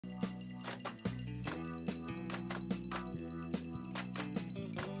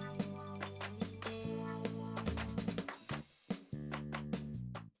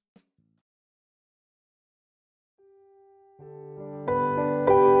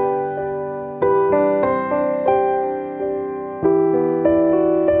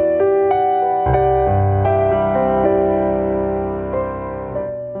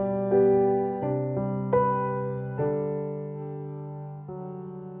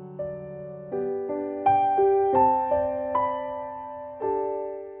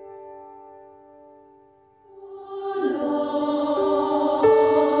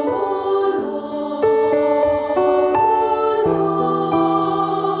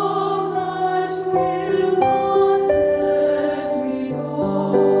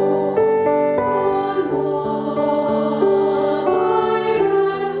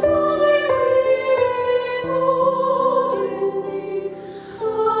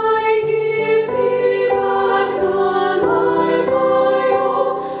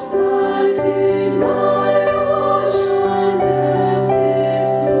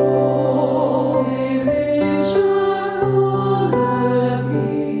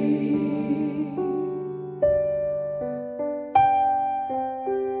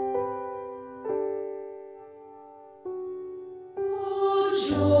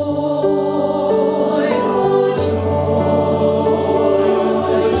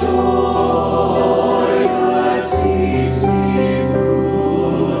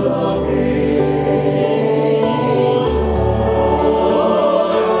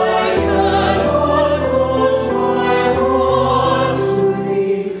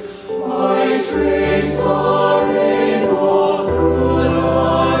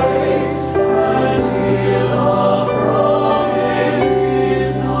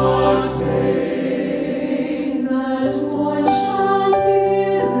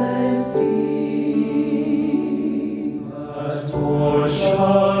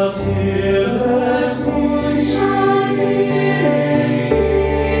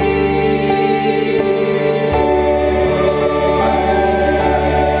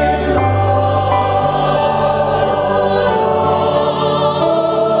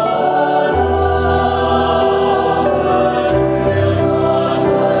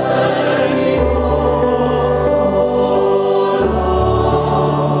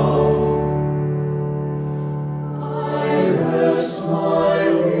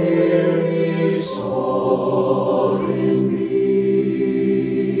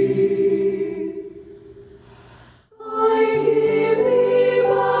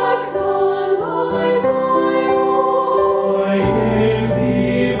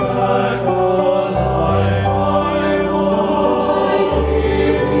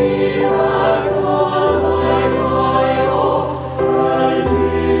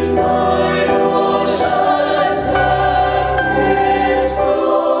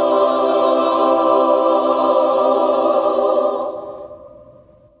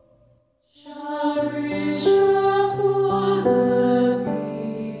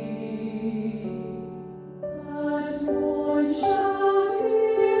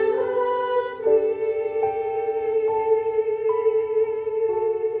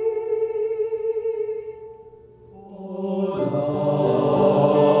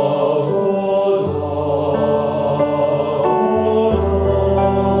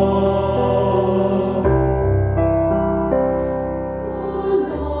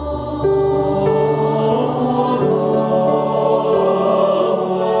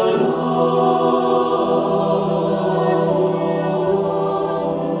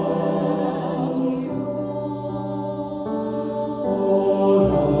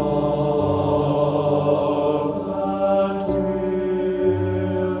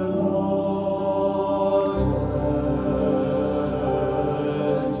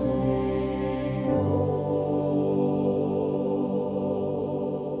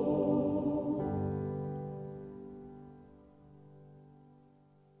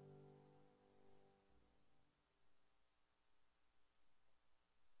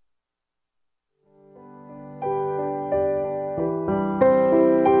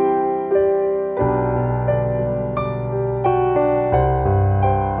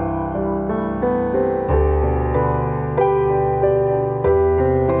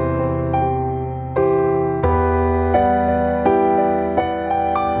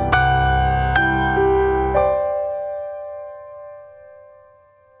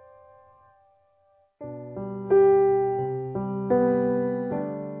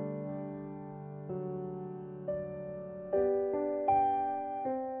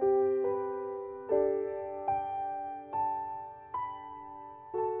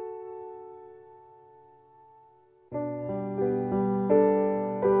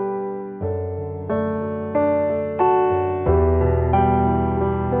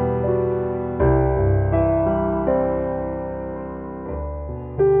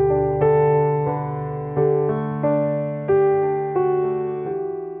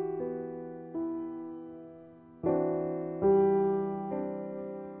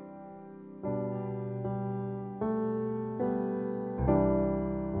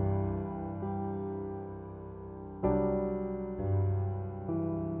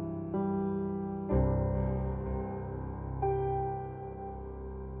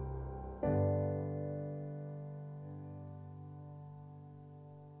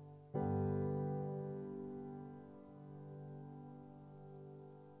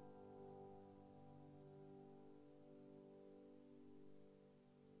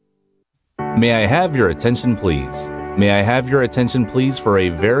May I have your attention, please? May I have your attention, please, for a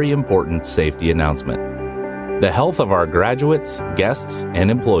very important safety announcement. The health of our graduates, guests,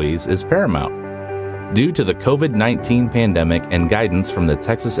 and employees is paramount. Due to the COVID-19 pandemic and guidance from the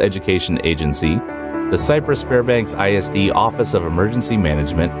Texas Education Agency, the Cypress-Fairbanks ISD Office of Emergency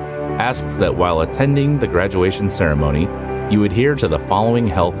Management asks that while attending the graduation ceremony, you adhere to the following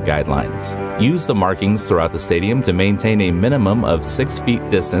health guidelines. Use the markings throughout the stadium to maintain a minimum of 6 feet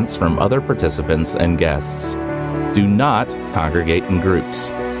distance from other participants and guests. Do not congregate in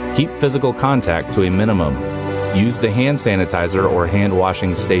groups. Keep physical contact to a minimum. Use the hand sanitizer or hand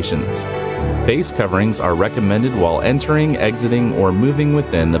washing stations. Face coverings are recommended while entering, exiting, or moving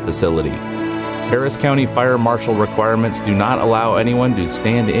within the facility. Harris County Fire Marshal requirements do not allow anyone to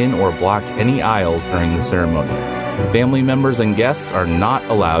stand in or block any aisles during the ceremony. Family members and guests are not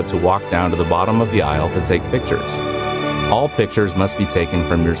allowed to walk down to the bottom of the aisle to take pictures. All pictures must be taken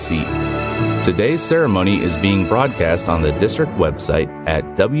from your seat. Today's ceremony is being broadcast on the district website at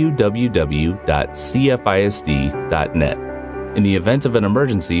www.cfisd.net. In the event of an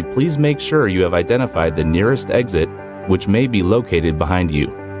emergency, please make sure you have identified the nearest exit, which may be located behind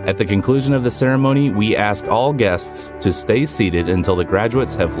you. At the conclusion of the ceremony, we ask all guests to stay seated until the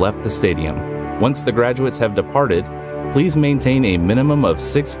graduates have left the stadium. Once the graduates have departed, please maintain a minimum of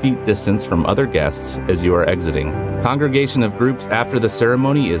 6 feet distance from other guests as you are exiting. Congregation of groups after the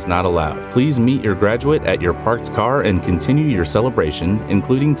ceremony is not allowed. Please meet your graduate at your parked car and continue your celebration,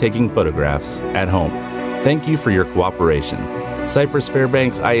 including taking photographs, at home. Thank you for your cooperation.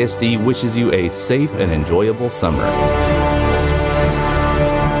 Cypress-Fairbanks ISD wishes you a safe and enjoyable summer.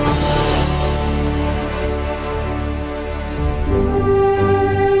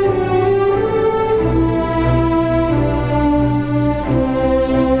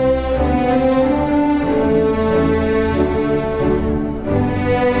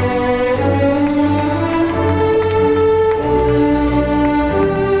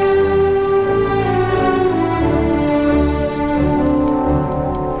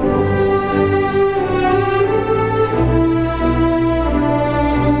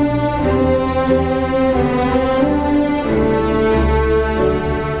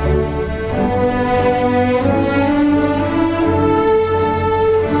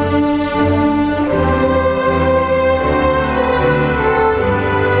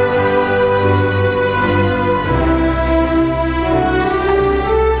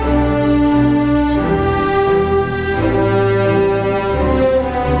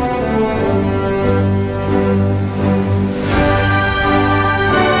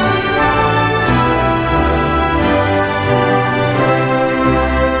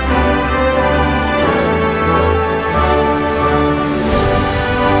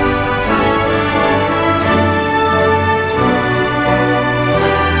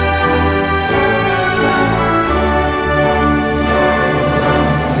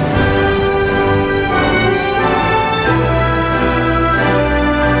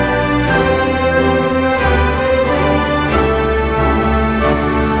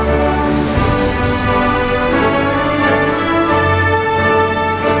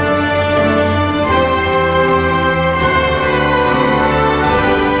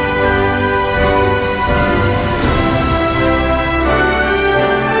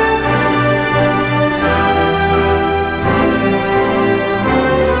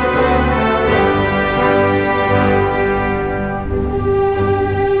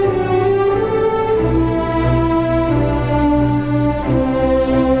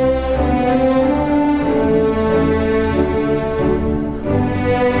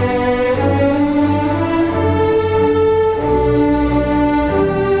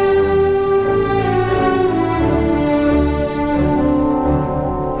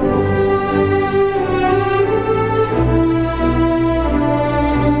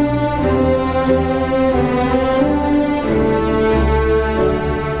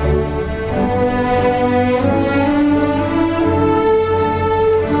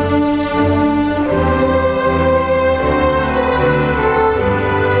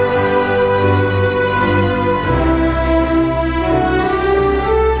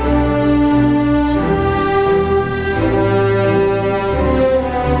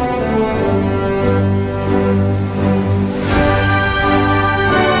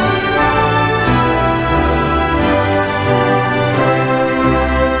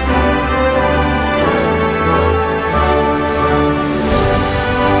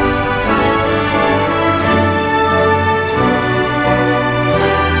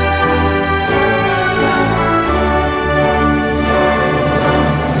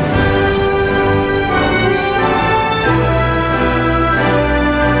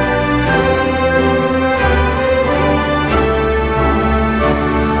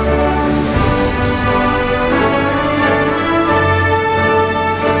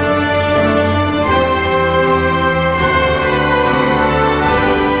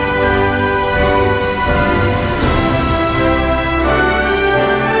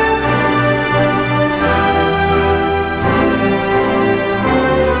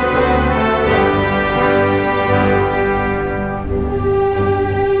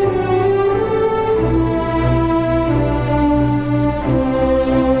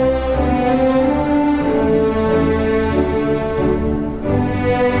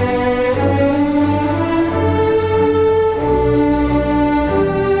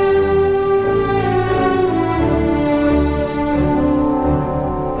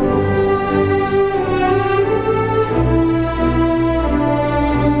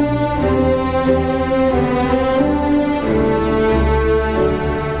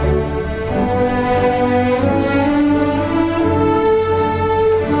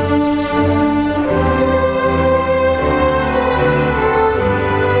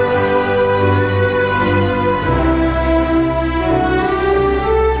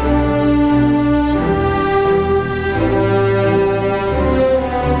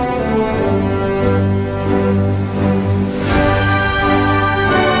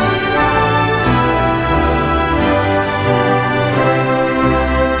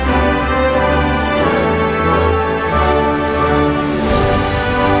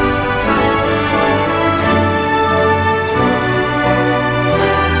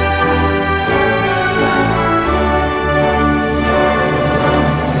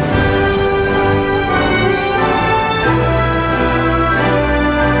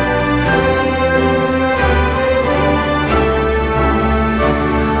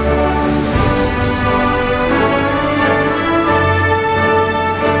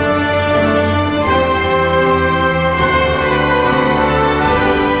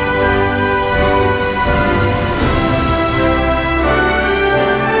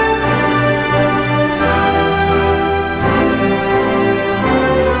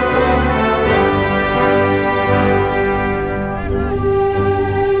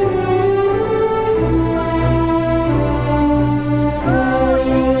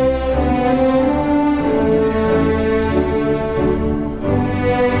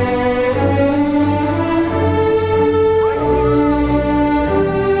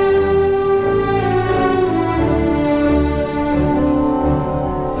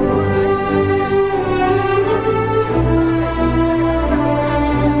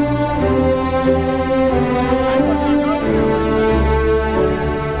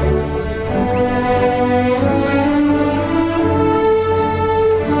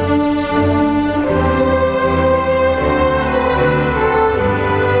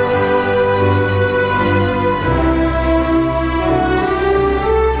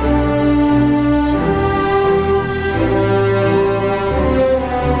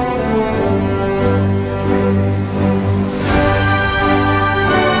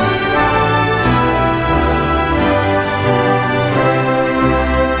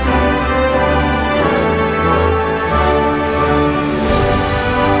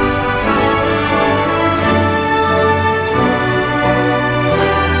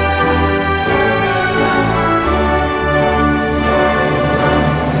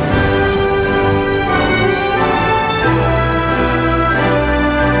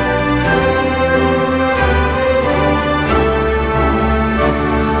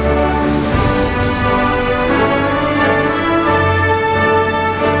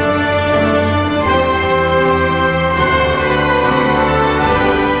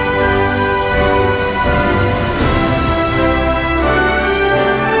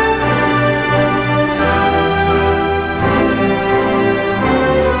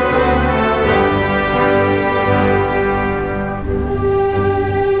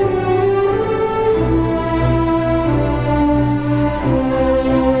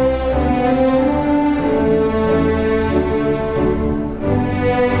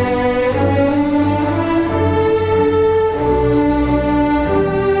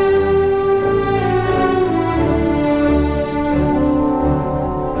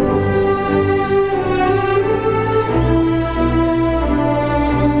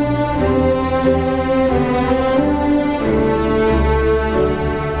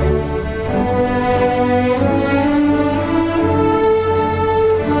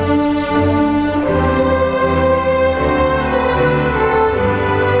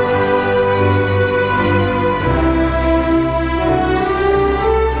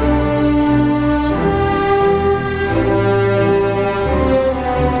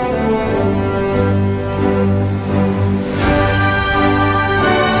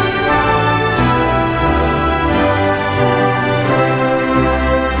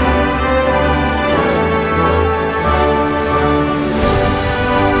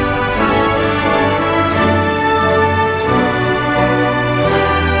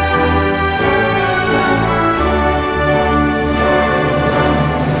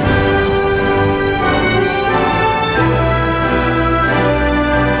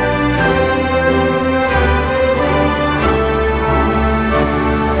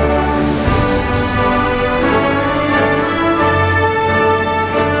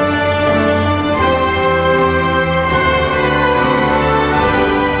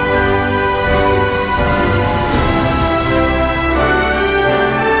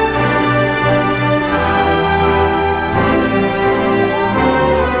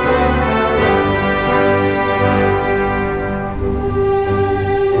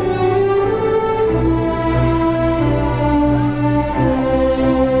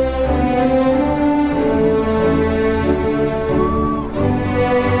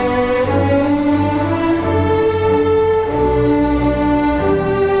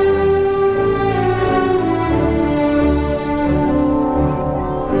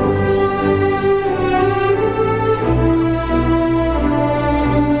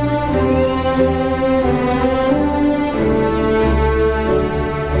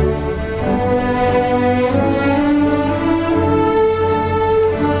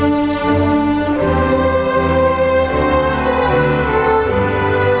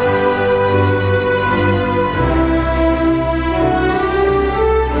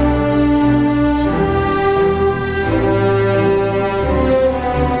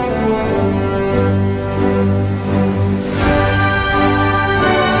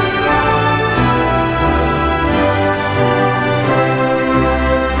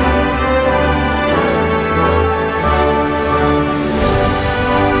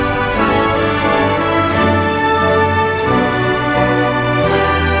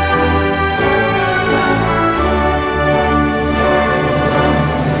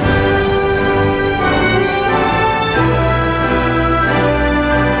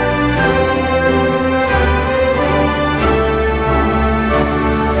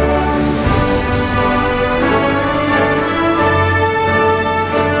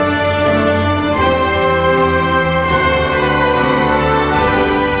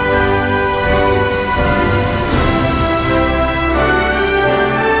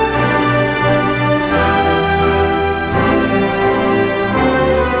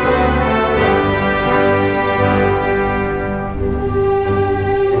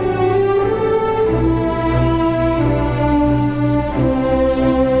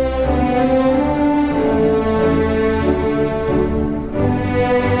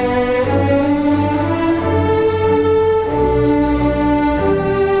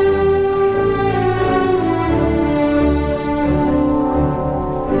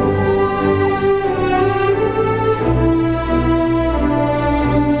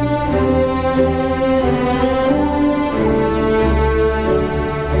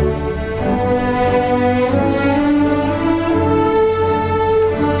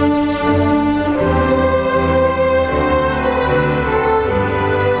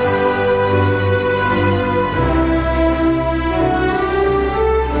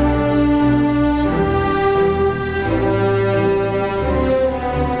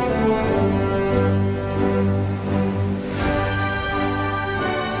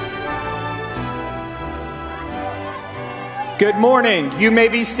 Good morning. You may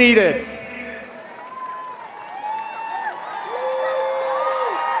be seated.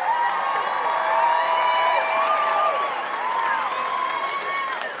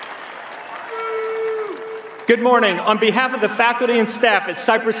 Good morning. On behalf of the faculty and staff at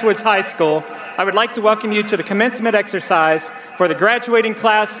Cypress Woods High School, I would like to welcome you to the commencement exercise for the graduating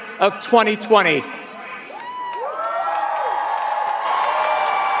class of 2020.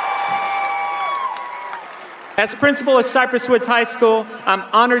 As principal of Cypress Woods High School, I'm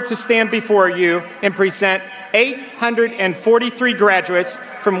honored to stand before you and present 843 graduates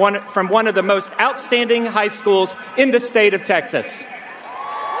from one of the most outstanding high schools in the state of Texas.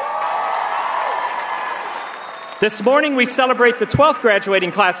 This morning, we celebrate the 12th graduating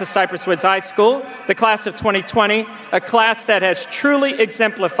class of Cypress Woods High School, the class of 2020, a class that has truly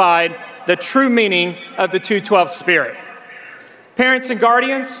exemplified the true meaning of the 212 spirit. Parents and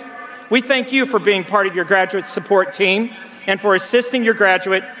guardians, we thank you for being part of your graduate support team and for assisting your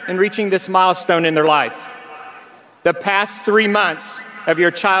graduate in reaching this milestone in their life. The past 3 months of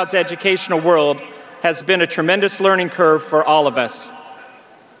your child's educational world has been a tremendous learning curve for all of us.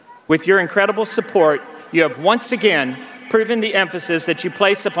 With your incredible support, you have once again proven the emphasis that you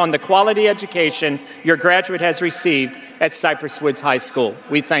place upon the quality education your graduate has received at Cypress Woods High School.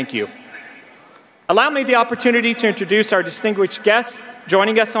 We thank you. Allow me the opportunity to introduce our distinguished guests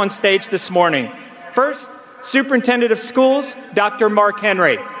joining us on stage this morning. First, Superintendent of Schools, Dr. Mark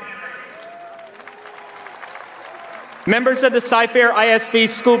Henry. Members of the Cy-Fair ISD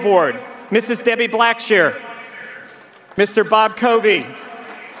School Board, Mrs. Debbie Blackshear, Mr. Bob Covey,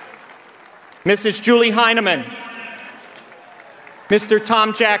 Mrs. Julie Heineman, Mr.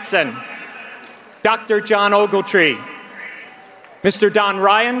 Tom Jackson, Dr. John Ogletree, Mr. Don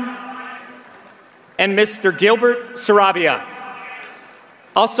Ryan, and Mr. Gilbert Sarabia.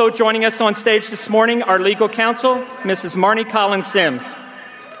 Also joining us on stage this morning, our legal counsel, Mrs. Marnie Collins-Sims.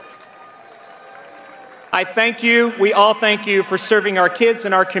 I thank you, we all thank you for serving our kids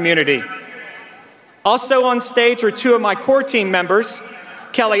and our community. Also on stage are two of my core team members,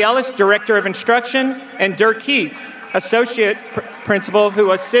 Kelly Ellis, Director of Instruction, and Dirk Heath, Associate Principal,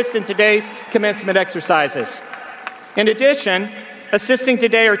 who assist in today's commencement exercises. In addition, assisting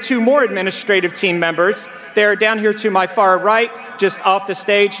today are two more administrative team members. They are down here to my far right, just off the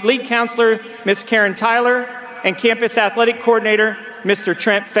stage, Lead Counselor, Ms. Karen Tyler, and Campus Athletic Coordinator, Mr.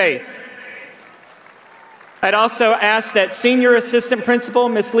 Trent Faith. I'd also ask that Senior Assistant Principal,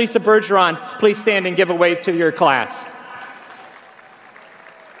 Ms. Lisa Bergeron, please stand and give a wave to your class.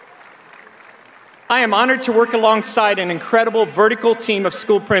 I am honored to work alongside an incredible vertical team of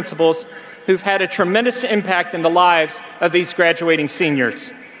school principals who've had a tremendous impact in the lives of these graduating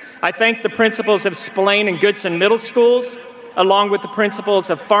seniors. I thank the principals of Spillane and Goodson Middle Schools, along with the principals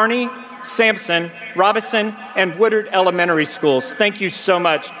of Farney, Sampson, Robinson, and Woodard Elementary Schools. Thank you so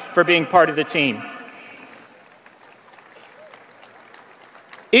much for being part of the team.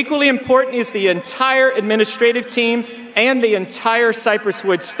 Equally important is the entire administrative team and the entire Cypress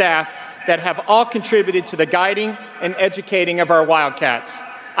Woods staff that have all contributed to the guiding and educating of our Wildcats.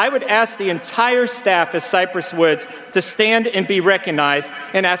 I would ask the entire staff of Cypress Woods to stand and be recognized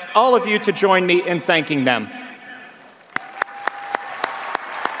and ask all of you to join me in thanking them.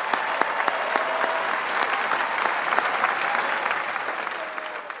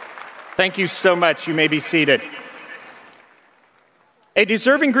 Thank you so much. You may be seated. A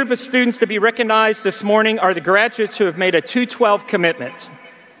deserving group of students to be recognized this morning are the graduates who have made a 212 commitment.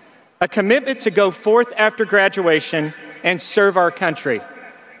 A commitment to go forth after graduation and serve our country.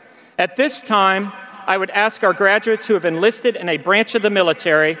 At this time, I would ask our graduates who have enlisted in a branch of the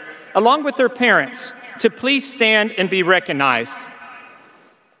military, along with their parents, to please stand and be recognized.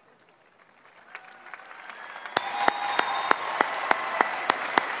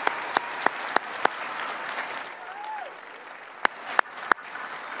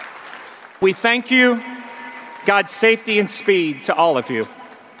 We thank you. God's safety and speed to all of you.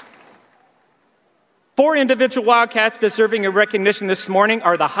 4 individual Wildcats deserving of recognition this morning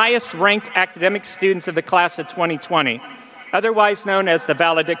are the highest-ranked academic students of the class of 2020, otherwise known as the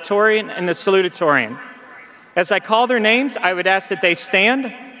valedictorian and the salutatorian. As I call their names, I would ask that they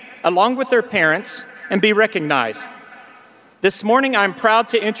stand, along with their parents, and be recognized. This morning, I'm proud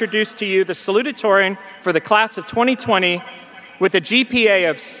to introduce to you the salutatorian for the class of 2020 with a GPA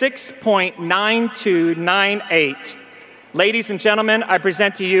of 6.9298. Ladies and gentlemen, I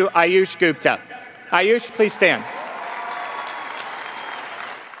present to you Ayush Gupta. Ayush, please stand.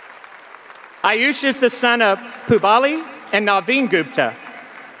 Ayush is the son of Pubali and Naveen Gupta.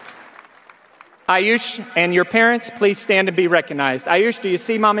 Ayush and your parents, please stand and be recognized. Ayush, do you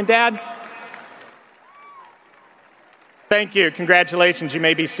see Mom and Dad? Thank you. Congratulations. You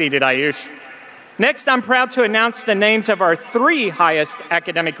may be seated, Ayush. Next, I'm proud to announce the names of our 3 highest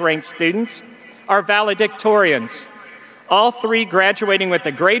academic ranked students, our valedictorians, all 3 graduating with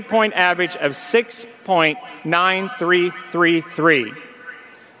a grade point average of 6.9333.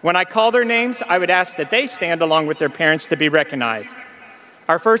 When I call their names, I would ask that they stand along with their parents to be recognized.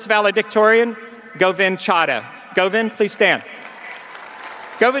 Our first valedictorian, Govind Chadha. Govind, please stand.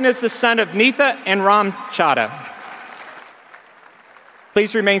 Govind is the son of Neetha and Ram Chadha.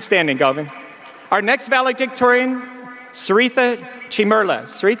 Please remain standing, Govind. Our next valedictorian, Saritha Chimurla.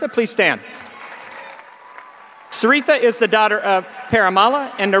 Saritha, please stand. Saritha is the daughter of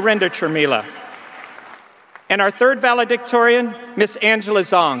Paramala and Narendra Churmila. And our third valedictorian, Miss Angela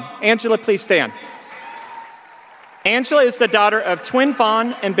Zong. Angela, please stand. Angela is the daughter of Twin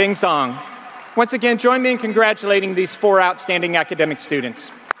Phan and Bing Zong. Once again, join me in congratulating these 4 outstanding academic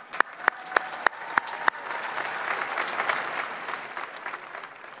students.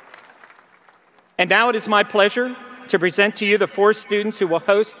 And now it is my pleasure to present to you the 4 students who will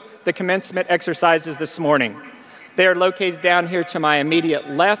host the commencement exercises this morning. They are located down here to my immediate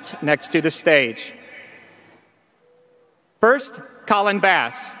left next to the stage. First, Colin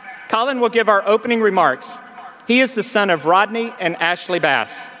Bass. Colin will give our opening remarks. He is the son of Rodney and Ashley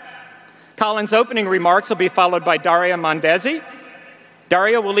Bass. Colin's opening remarks will be followed by Daria Mondesi.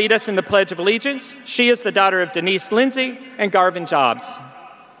 Daria will lead us in the Pledge of Allegiance. She is the daughter of Denise Lindsay and Garvin Jobs.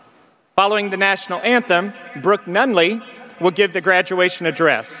 Following the national anthem, Brooke Nunley will give the graduation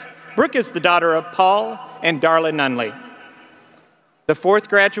address. Brooke is the daughter of Paul and Darla Nunley. The 4th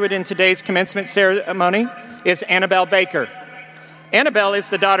graduate in today's commencement ceremony is Annabelle Baker. Annabelle is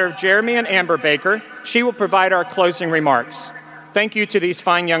the daughter of Jeremy and Amber Baker. She will provide our closing remarks. Thank you to these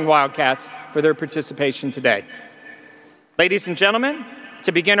fine young Wildcats for their participation today. Ladies and gentlemen,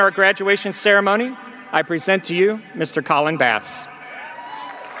 to begin our graduation ceremony, I present to you Mr. Colin Bass.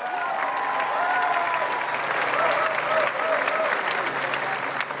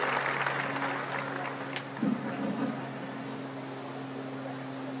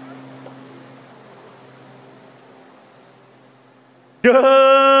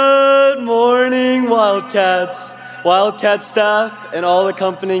 Good morning, Wildcats, Wildcat staff, and all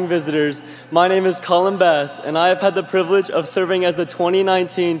accompanying visitors. My name is Colin Bass, and I have had the privilege of serving as the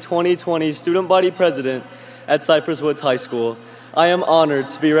 2019-2020 Student Body President at Cypress Woods High School. I am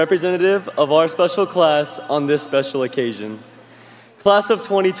honored to be representative of our special class on this special occasion. Class of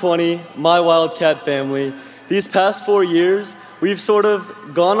 2020, my Wildcat family, these past 4 years, we've sort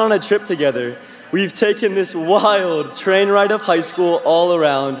of gone on a trip together. We've taken this wild train ride of high school all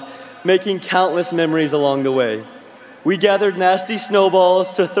around, making countless memories along the way. We gathered nasty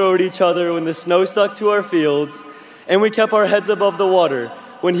snowballs to throw at each other when the snow stuck to our fields, and we kept our heads above the water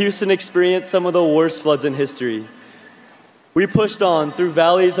when Houston experienced some of the worst floods in history. We pushed on through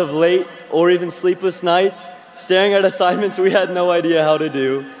valleys of late or even sleepless nights, staring at assignments we had no idea how to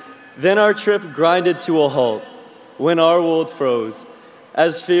do. Then our trip grinded to a halt when our world froze,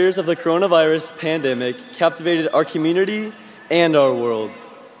 as fears of the coronavirus pandemic captivated our community and our world.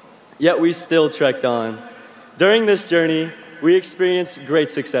 Yet we still trekked on. During this journey, we experienced great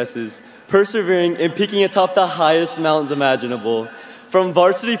successes, persevering and peaking atop the highest mountains imaginable. From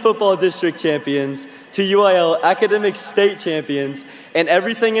varsity football district champions to UIL academic state champions and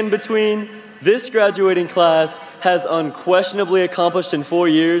everything in between, this graduating class has unquestionably accomplished in 4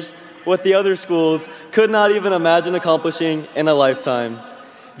 years what the other schools could not even imagine accomplishing in a lifetime.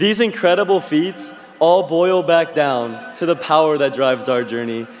 These incredible feats all boil back down to the power that drives our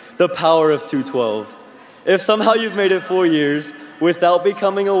journey, the power of 212. If somehow you've made it 4 years without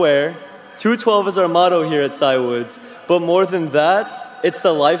becoming aware, 212 is our motto here at Cy Woods, but more than that, it's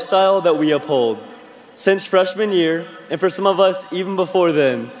the lifestyle that we uphold. Since freshman year, and for some of us even before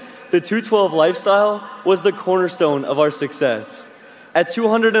then, the 212 lifestyle was the cornerstone of our success. At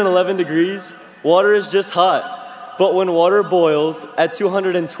 211 degrees, water is just hot. But when water boils at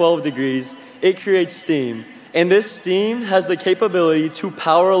 212 degrees, it creates steam. And this steam has the capability to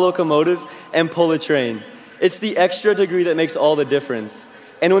power a locomotive and pull a train. It's the extra degree that makes all the difference.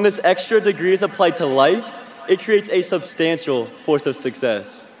 And when this extra degree is applied to life, it creates a substantial force of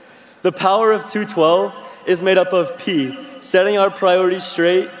success. The power of 212 is made up of P, setting our priorities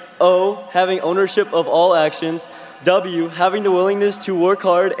straight, O, having ownership of all actions, W, having the willingness to work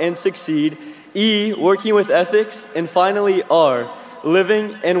hard and succeed, E, working with ethics, and finally R,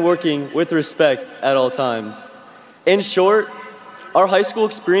 living and working with respect at all times. In short, our high school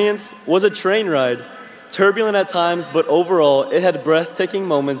experience was a train ride, turbulent at times, but overall it had breathtaking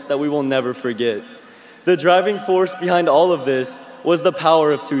moments that we will never forget. The driving force behind all of this was the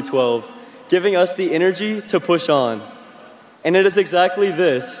power of 212, giving us the energy to push on. And it is exactly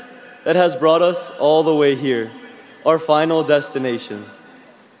this that has brought us all the way here, our final destination.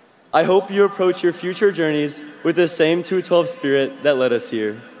 I hope you approach your future journeys with the same 212 spirit that led us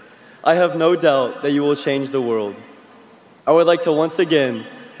here. I have no doubt that you will change the world. I would like to once again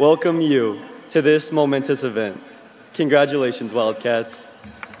welcome you to this momentous event. Congratulations, Wildcats.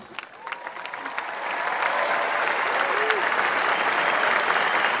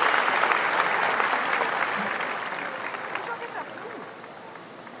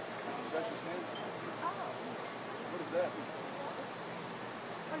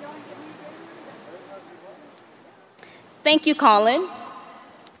 Thank you, Colin.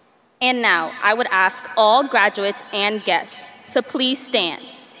 And now, I would ask all graduates and guests to please stand.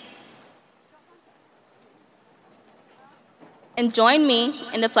 And join me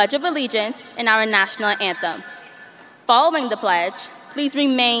in the Pledge of Allegiance and our national anthem. Following the pledge, please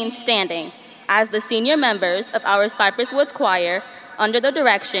remain standing as the senior members of our Cypress Woods Choir, under the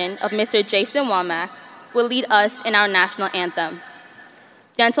direction of Mr. Jason Womack, will lead us in our national anthem.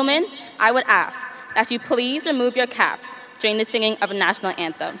 Gentlemen, I would ask that you please remove your caps during the singing of the national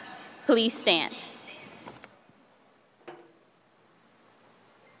anthem. Please stand.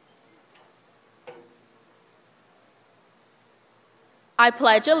 I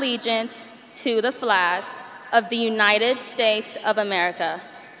pledge allegiance to the flag of the United States of America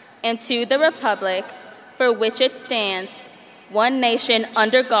and to the republic for which it stands, one nation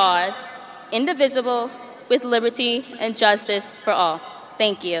under God, indivisible, with liberty and justice for all.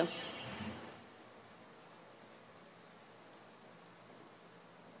 Thank you.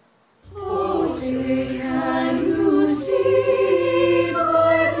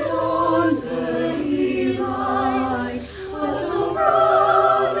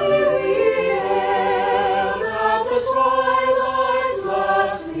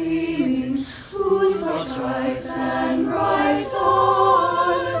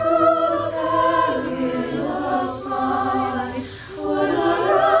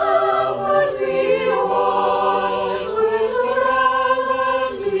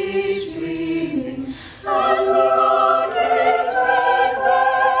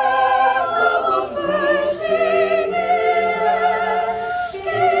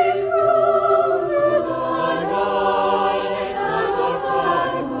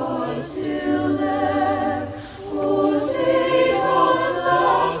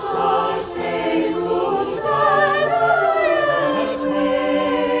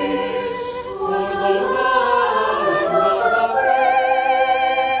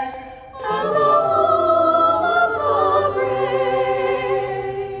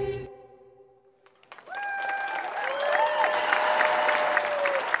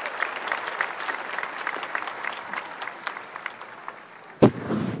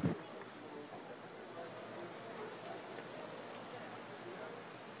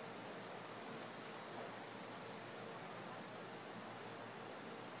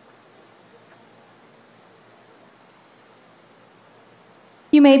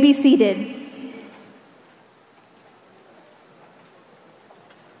 You may be seated.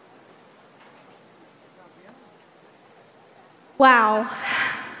 Wow,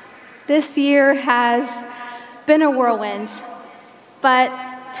 this year has been a whirlwind, but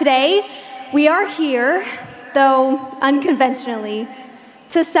today we are here, though unconventionally,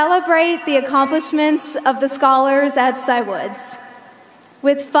 to celebrate the accomplishments of the scholars at Cy Woods.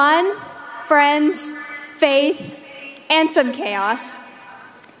 With fun, friends, faith, and some chaos.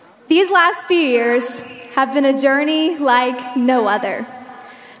 These last few years have been a journey like no other.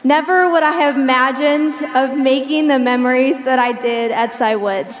 Never would I have imagined of making the memories that I did at Cy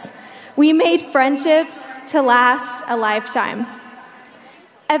Woods. We made friendships to last a lifetime.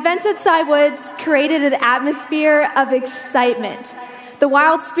 Events at Cy Woods created an atmosphere of excitement. The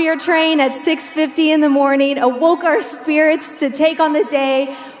Wild Spear Train at 6:50 in the morning awoke our spirits to take on the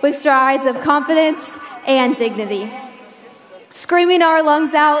day with strides of confidence and dignity. Screaming our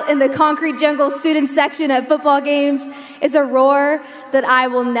lungs out in the concrete jungle student section at football games is a roar that I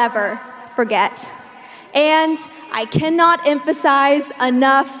will never forget. And I cannot emphasize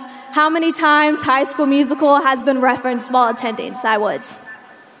enough how many times High School Musical has been referenced while attending Cy Woods.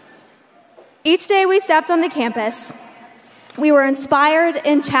 Each day we stepped onto campus, we were inspired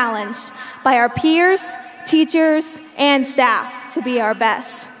and challenged by our peers, teachers, and staff to be our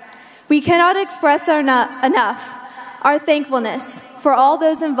best. We cannot express enough our thankfulness for all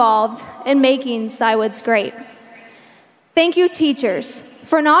those involved in making Cy Woods great. Thank you, teachers,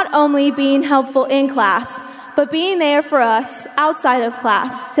 for not only being helpful in class, but being there for us outside of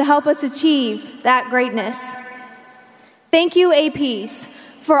class to help us achieve that greatness. Thank you, APs,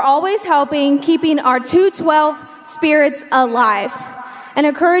 for always helping keeping our 212 spirits alive and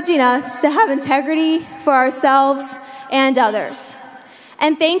encouraging us to have integrity for ourselves and others.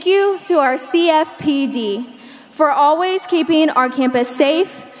 And thank you to our CFPD for always keeping our campus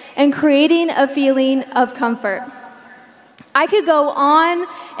safe and creating a feeling of comfort. I could go on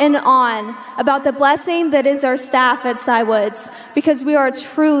and on about the blessing that is our staff at Cywoods because we are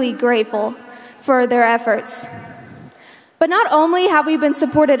truly grateful for their efforts. But not only have we been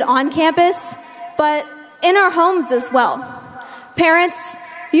supported on campus, but in our homes as well. Parents,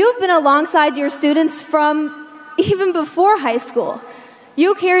 you've been alongside your students from even before high school.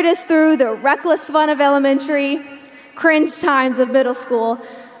 You carried us through the reckless fun of elementary, cringe times of middle school,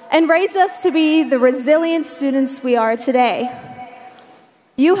 and raised us to be the resilient students we are today.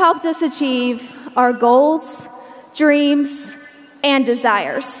 You helped us achieve our goals, dreams, and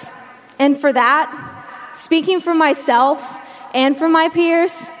desires. And for that, speaking for myself and for my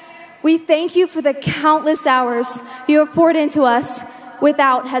peers, we thank you for the countless hours you have poured into us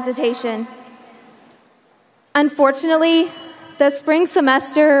without hesitation. Unfortunately, the spring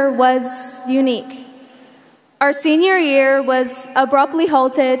semester was unique. Our senior year was abruptly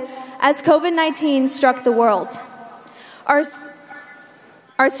halted as COVID-19 struck the world. Our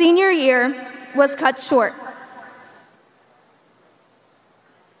senior year was cut short.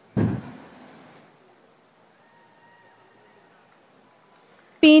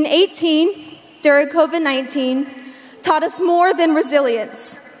 Being 18 during COVID-19 taught us more than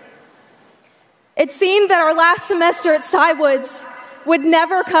resilience. It seemed that our last semester at Cywoods would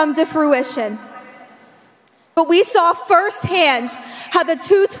never come to fruition. But we saw firsthand how the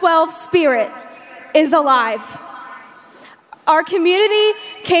 212 spirit is alive. Our community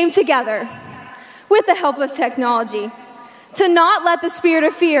came together with the help of technology to not let the spirit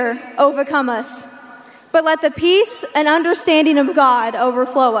of fear overcome us, but let the peace and understanding of God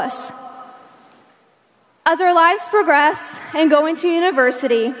overflow us. As our lives progress and going to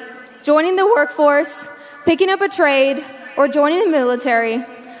university, joining the workforce, picking up a trade, or joining the military,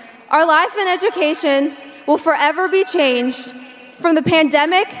 our life and education will forever be changed from the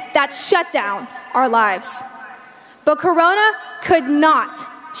pandemic that shut down our lives. But Corona could not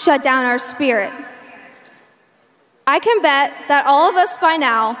shut down our spirit. I can bet that all of us by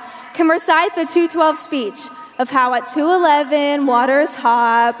now can recite the 212 speech of how at 211 water is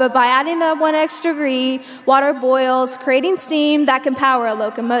hot, but by adding the 1 extra degree, water boils, creating steam that can power a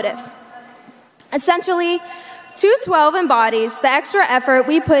locomotive. Essentially, 212 embodies the extra effort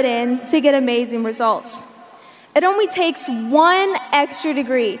we put in to get amazing results. It only takes 1 extra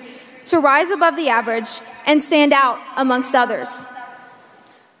degree to rise above the average and stand out amongst others.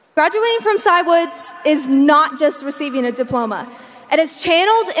 Graduating from Cywoods is not just receiving a diploma. It has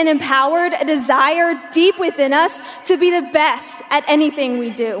channeled and empowered a desire deep within us to be the best at anything we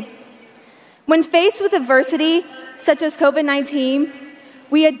do. When faced with adversity, such as COVID-19,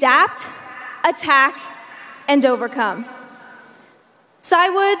 we adapt, attack, and overcome.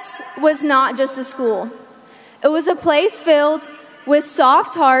 Cywoods was not just a school. It was a place filled with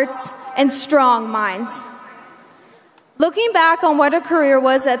soft hearts and strong minds. Looking back on what a career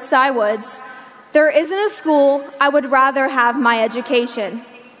was at Cywoods, there isn't a school I would rather have my education.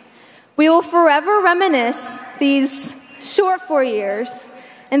 We will forever reminisce these short 4 years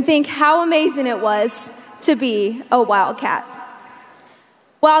and think how amazing it was to be a Wildcat.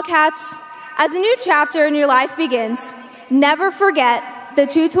 Wildcats, as a new chapter in your life begins, never forget the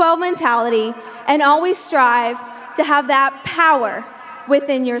 212 mentality and always strive to have that power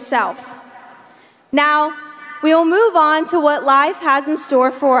within yourself. Now, we will move on to what life has in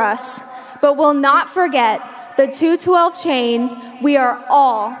store for us, but will not forget the 212 chain we are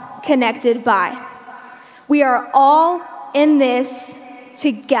all connected by. We are all in this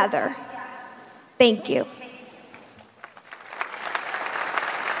together. Thank you.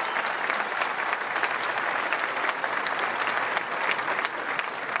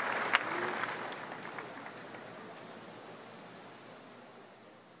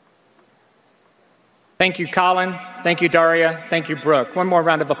 Thank you, Colin. Thank you, Daria. Thank you, Brooke. One more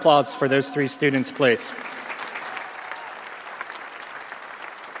round of applause for those 3 students, please.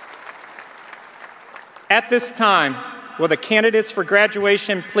 At this time, will the candidates for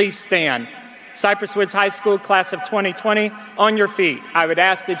graduation please stand? Cypress Woods High School, class of 2020, on your feet. I would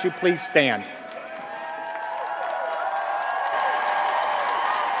ask that you please stand.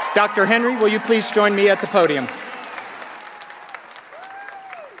 Dr. Henry, will you please join me at the podium?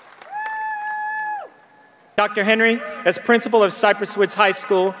 Dr. Henry, as principal of Cypress Woods High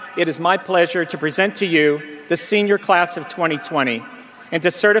School, it is my pleasure to present to you the senior class of 2020 and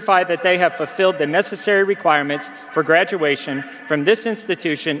to certify that they have fulfilled the necessary requirements for graduation from this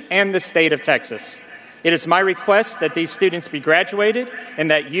institution and the state of Texas. It is my request that these students be graduated and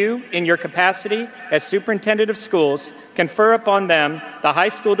that you, in your capacity as superintendent of schools, confer upon them the high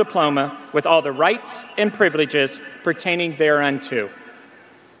school diploma with all the rights and privileges pertaining thereunto.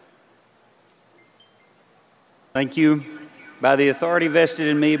 Thank you. By the authority vested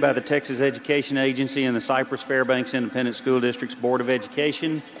in me by the Texas Education Agency and the Cypress-Fairbanks Independent School District's Board of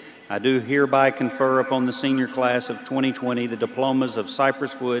Education, I do hereby confer upon the senior class of 2020 the diplomas of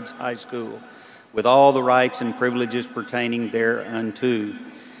Cypress Woods High School with all the rights and privileges pertaining thereunto.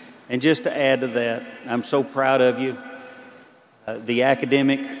 And just to add to that, I'm so proud of you. The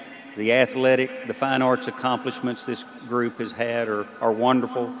academic, the athletic, the fine arts accomplishments this group has had are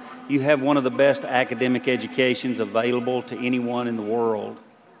wonderful. You have one of the best academic educations available to anyone in the world.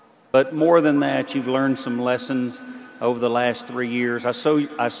 But more than that, you've learned some lessons over the last 3 years. I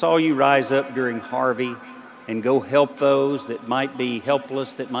saw you rise up during Harvey and go help those that might be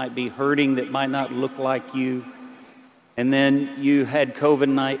helpless, that might be hurting, that might not look like you. And then you had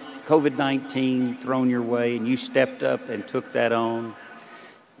COVID-19 thrown your way, and you stepped up and took that on.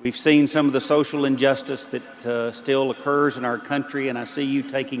 We've seen some of the social injustice that still occurs in our country, and I see you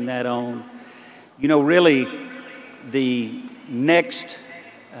taking that on. You know, really, the next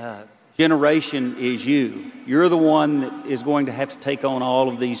generation is you. You're the one that is going to have to take on all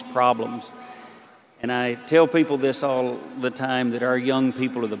of these problems. And I tell people this all the time, that our young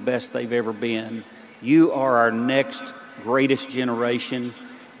people are the best they've ever been. You are our next greatest generation,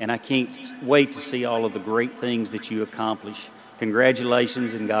 and I can't wait to see all of the great things that you accomplish.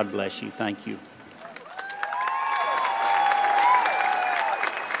 Congratulations, and God bless you. Thank you.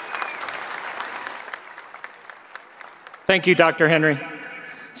 Thank you, Dr. Henry.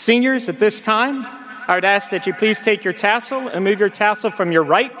 Seniors, at this time, I would ask that you please take your tassel and move your tassel from your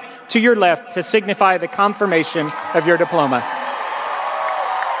right to your left to signify the confirmation of your diploma.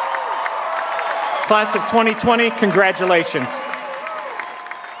 Class of 2020, congratulations.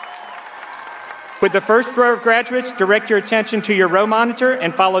 With the first row of graduates, direct your attention to your row monitor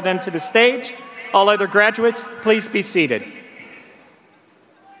and follow them to the stage. All other graduates, please be seated.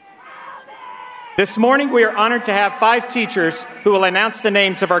 This morning, we are honored to have 5 teachers who will announce the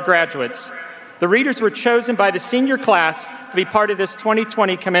names of our graduates. The readers were chosen by the senior class to be part of this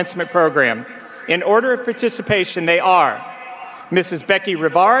 2020 commencement program. In order of participation, they are Mrs. Becky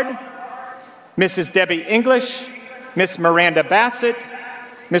Rivard, Mrs. Debbie English, Miss Miranda Bassett,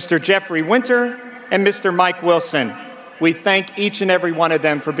 Mr. Jeffrey Winter, and Mr. Mike Wilson. We thank each and every one of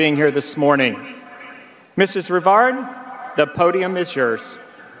them for being here this morning. Mrs. Rivard, the podium is yours.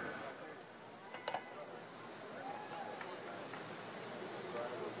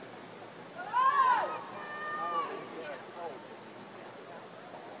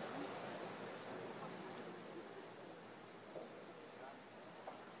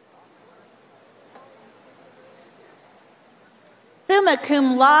 Summa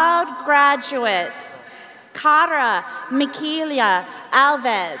cum laude graduates, Cara Miquelia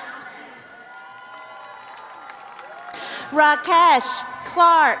Alves, Rakesh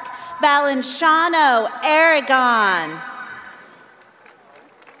Clark Valenciano Aragon,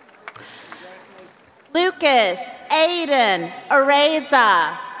 Lucas Aiden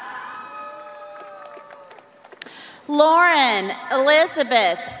Areza, Lauren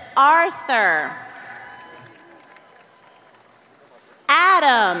Elizabeth Arthur,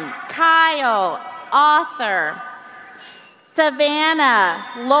 Adam Kyle Author, Savannah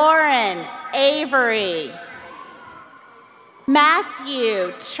Lauren Avery,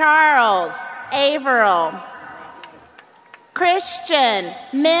 Matthew Charles Averill, Christian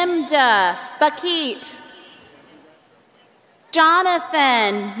Memda Bakit,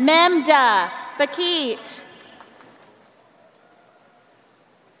 Jonathan Memda Bakit,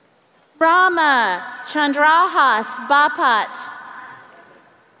 Rama Chandrahas Bapat,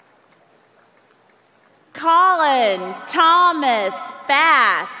 Colin Thomas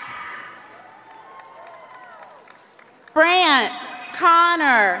Bass, Brant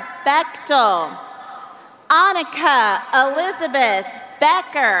Connor Bechtel, Annika Elizabeth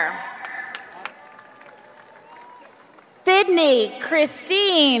Becker, Sydney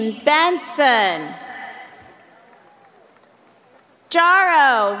Christine Benson,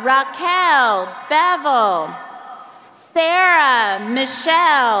 Jaro Raquel Bevel, Sarah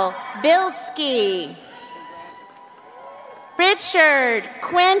Michelle Bilski, Richard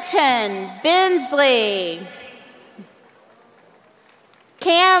Quentin Bensley,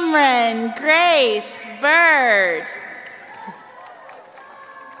 Cameron Grace Bird,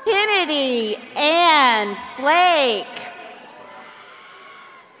 Kennedy Ann Blake,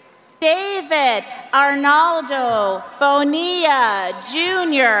 David Arnaldo Bonilla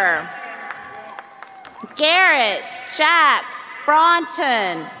Jr., Garrett Jack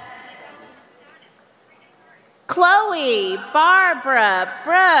Bronton. Chloe Barbara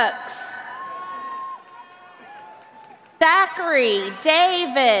Brooks. Zachary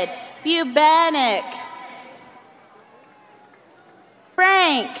David Bubenick.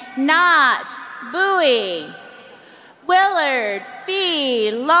 Frank Knott Bowie. Willard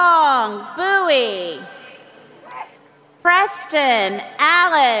Fee Long Bowie. Preston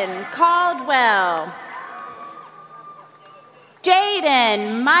Allen Caldwell.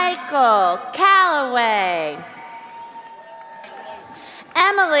 Jaden Michael Calloway.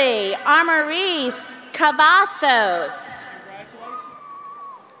 Emily Armarise Cavazos.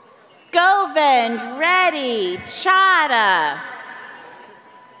 Govind Reddy Chada.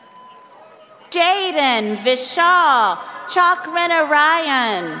 Jaden Vishal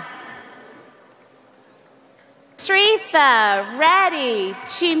Chakranarayan. Sritha Reddy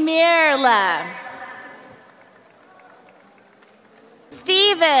Chimirla.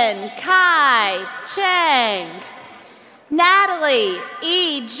 Stephen Kai Chang. Natalie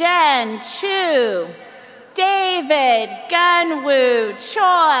E. Jen Chu. David Gunwoo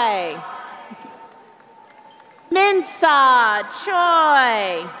Choi. Minsa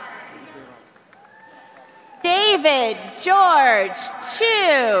Choi. David George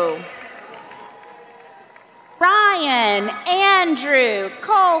Chu. Ryan Andrew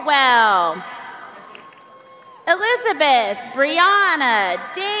Colwell. Elizabeth Brianna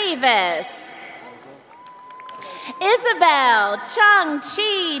Davis. Isabel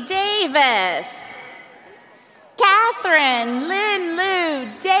Chung-Chi Davis. Catherine Lin Lu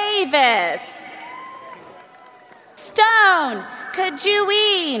Davis. Stone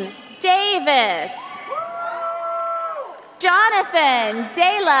Kajuin Davis. Jonathan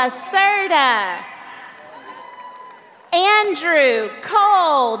De La Cerda. Andrew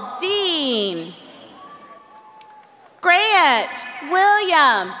Cole Dean. Grant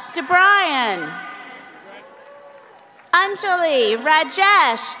William DeBryan. Anjali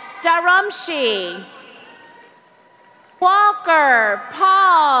Rajesh Dharamshi. Walker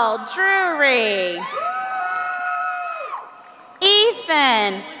Paul Drury.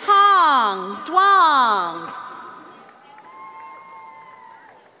 Ethan Hong Duong.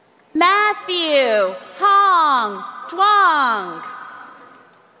 Matthew Hong Duong.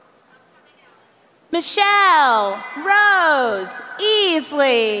 Michelle Rose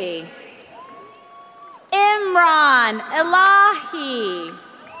Easley. Imran Elahi.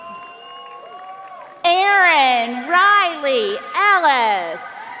 Aaron Riley Ellis.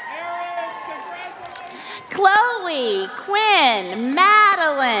 Chloe Quinn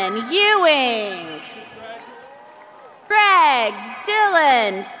Madeline Ewing. Greg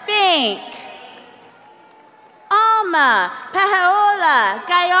Dylan Fink. Alma Paola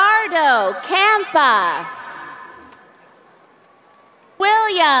Gallardo Campa.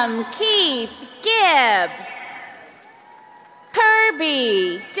 William Keith Gibb.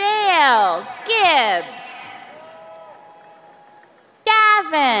 Kirby Dale Gibbs.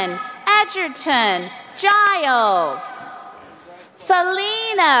 Gavin Edgerton Giles.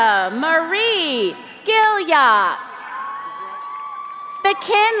 Selena Marie Gilliot.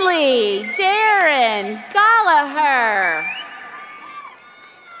 McKinley Darren Gallagher.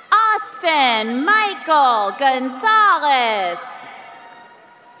 Austin Michael Gonzalez.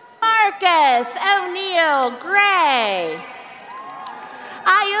 Marcus O'Neill Gray.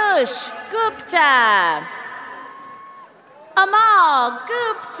 Ayush Gupta. Amal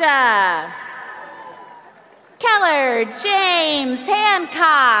Gupta. Keller James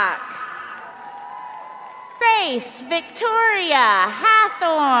Hancock. Grace Victoria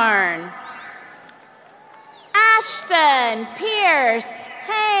Hathorn. Ashton Pierce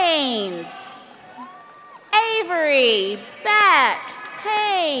Haynes. Avery Beck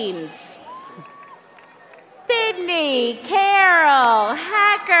Haynes. Sydney Carol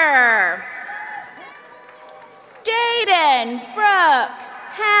Hecker. Jaden Brooke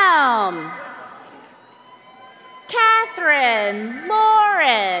Helm. Catherine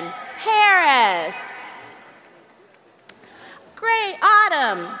Lauren Harris. Great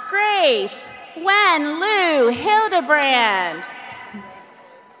Autumn Grace Wen Lu Hildebrand.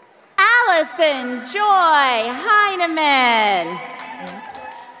 Allison Joy Heineman.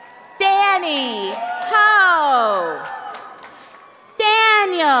 Danny Ho.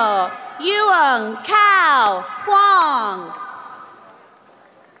 Daniel Yuang Cao Huang.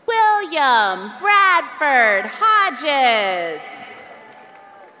 William Bradford Hodges.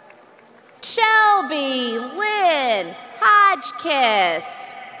 Shelby Lynn Hodgkiss.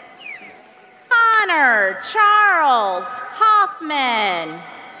 Connor Charles Hoffman.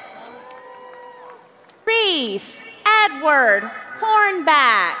 Reese Edward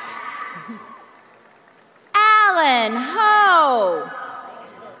Hornback. Alan Ho.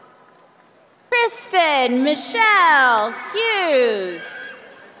 Kristen Michelle Hughes.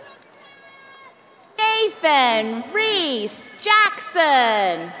 Nathan Reese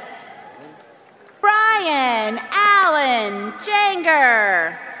Jackson. Brian Allen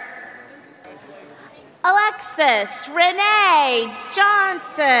Janger. Alexis Renee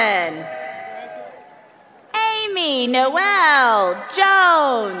Johnson. Amy Noel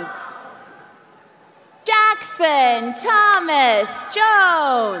Jones. Jackson Thomas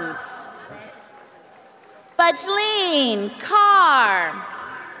Jones. Budgeline Carr.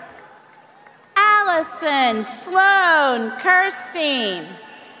 Allison Sloan Kirstein.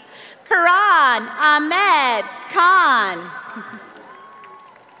 Karan Ahmed Khan.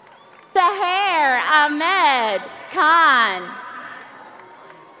 Saher Ahmed Khan.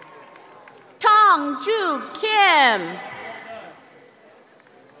 Tongju Kim.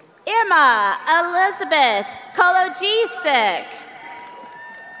 Emma Elizabeth Kolojicic.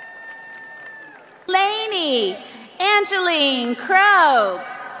 Lainey Angeline Krog.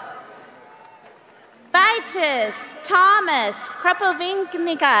 Vitus Thomas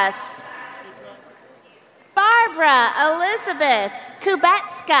Kropovinknikas. Barbara Elizabeth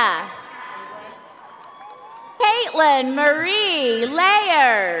Kubetska. Caitlin Marie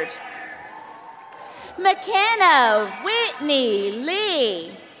Laird. McKenna Whitney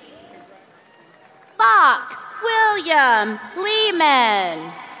Lee. Locke William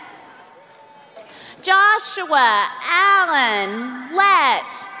Lehman. Joshua Allen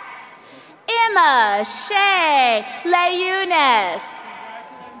Lett. Emma Shea Leunis.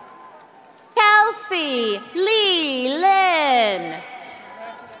 Kelsey Lee Lynn.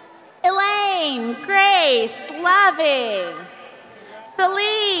 Elaine Grace Loving.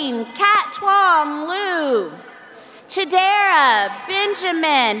 Celine Katwong Liu. Chidera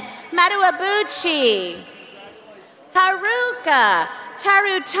Benjamin Maduabuchi. Haruka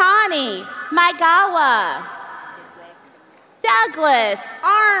Tarutani Maigawa. Douglas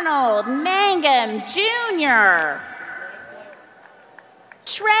Arnold Mangum Jr.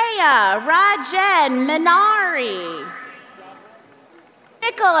 Shreya Rajan Minari.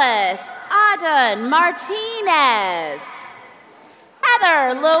 Nicholas Adon Martinez.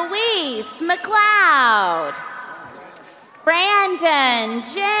 Heather Louise McLeod. Brandon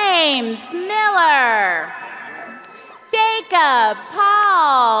James Miller. Jacob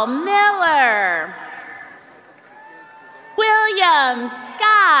Paul Miller. William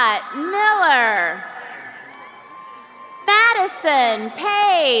Scott Miller. Madison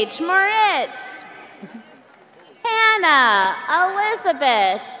Page Moritz. Hannah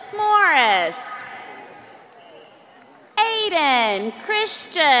Elizabeth Morris. Aiden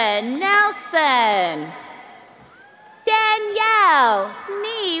Christian Nelson. Danielle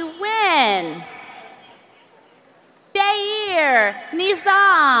Nee Win. Jair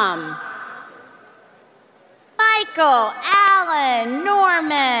Nizam. Michael Allen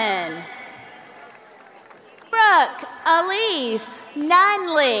Norman. Brooke Elise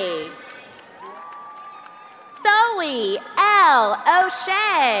Nunley. Zoe L.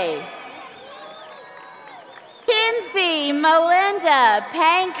 O'Shea. Kinsey Melinda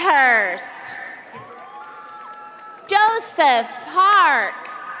Pankhurst. Joseph Park.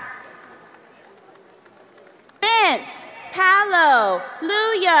 Vince Paolo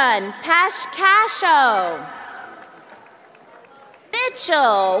Luyan Pashkasho.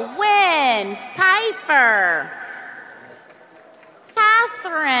 Mitchell Wynn Pfeiffer.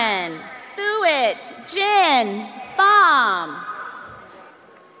 Catherine Thuit Jin Pham.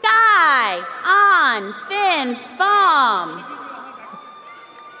 Sky On Finn Pham.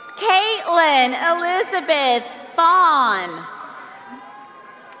 Caitlin Elizabeth Vaughn.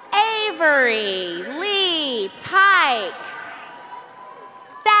 Avery Lee Pike.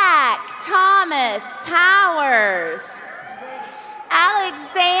 Zach Thomas Powers.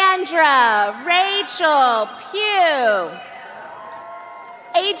 Alexandra Rachel Pugh.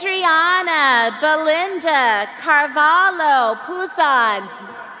 Adriana Belinda Carvalho Puzan.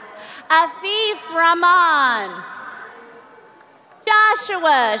 Afif Rahman.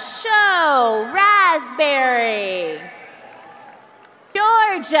 Joshua Show Raspberry.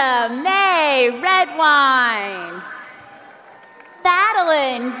 Georgia May Redwine.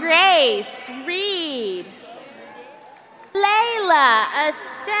 Madeline Grace Reed. Layla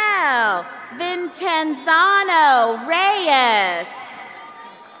Estelle Vintenzano Reyes.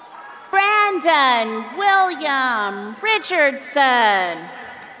 Brandon William Richardson.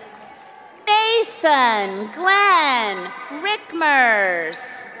 Mason Glenn Rickmers.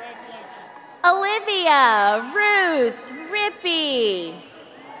 Olivia Ruth Rippey.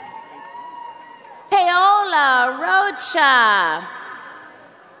 Paola Rocha.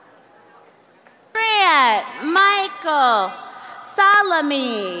 Grant Michael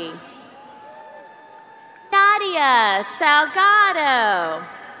Salami. Nadia Salgado.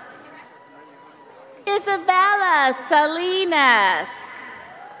 Isabella Salinas.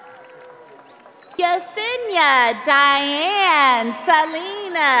 Yesenia Diane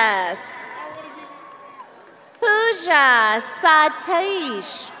Salinas. Pooja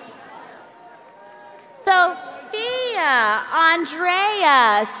Satish. Sophia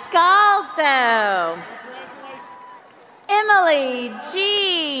Andrea Scalzo. Emily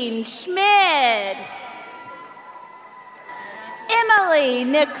Jean Schmid. Emily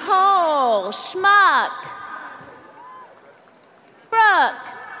Nicole Schmuck. Brooke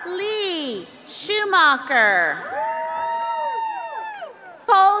Lee Schumacher.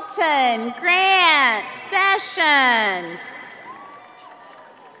 Colton Grant Sessions.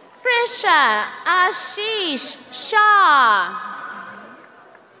 Trisha Ashish Shah.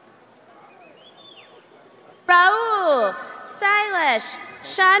 Raul Silas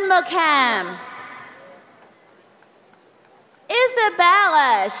Shanmukam.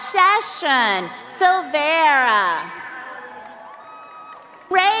 Isabella Sheshan Silvera.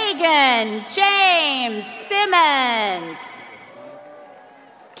 Reagan James Simmons.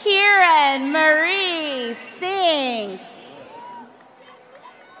 Kieran Marie Singh.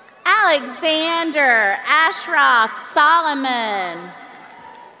 Alexander Ashraf Solomon.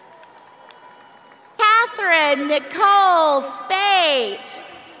 Catherine Nicole Spate.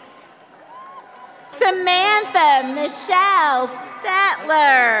 Samantha Michelle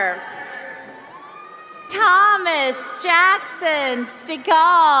Stetler. Thomas Jackson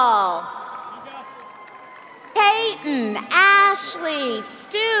Stigall. Peyton Ashley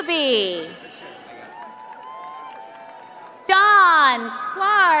Stubbe. John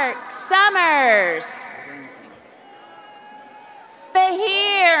Clark Summers.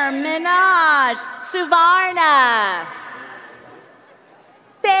 Bahir Minaj Suvarna.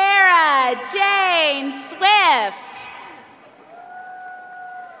 Sarah Jane Swift.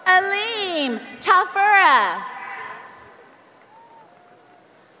 Aleem Tafura.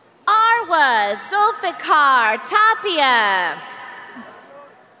 Arwa Zulfikar Tapia.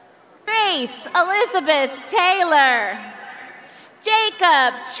 Grace Elizabeth Taylor.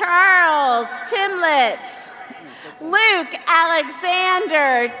 Jacob Charles Timlitz. Luke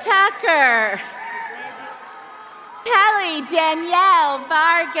Alexander Tucker. Kelly Danielle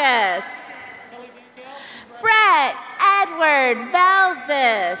Vargas. Brett Edward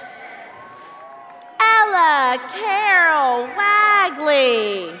Belzis. Ella Carol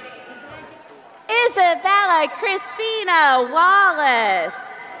Wagley. Isabella Christina Wallace.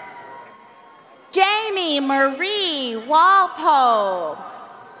 Jamie Marie Walpole.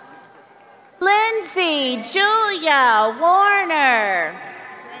 Lindsay Julia Warner.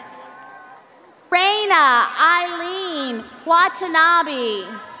 Raina Eileen Watanabe.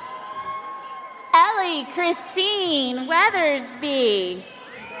 Ellie Christine Weathersby.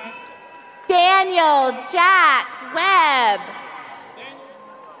 Daniel Jack Webb.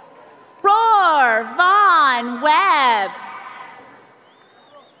 Roar Vaughn Webb.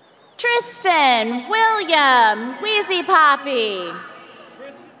 Tristan William Wheezy Poppy.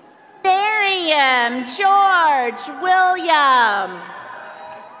 Miriam George William.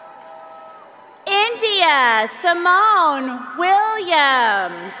 India Simone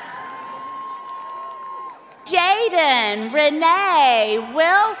Williams. Jaden Renee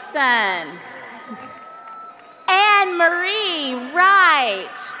Wilson. Anne Marie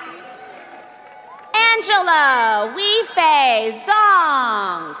Wright. Angela Weifei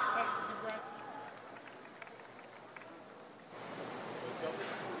Zong.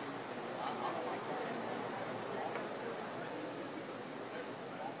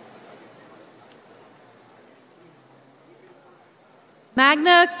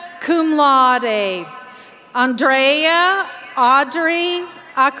 Magna cum laude, Andrea Audrey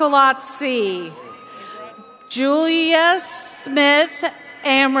Akolotsi, Julia Smith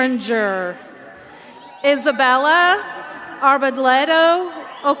Amringer, Isabella Arbaledo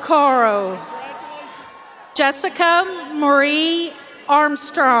Okoro, Jessica Marie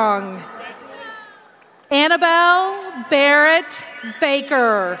Armstrong, Annabelle Barrett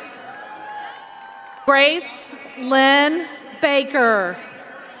Baker, Grace Lynn Baker,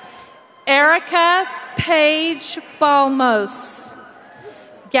 Erica Paige Balmos,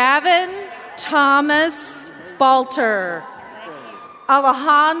 Gavin Thomas Balter,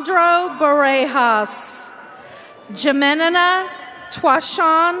 Alejandro Barejas, Jimena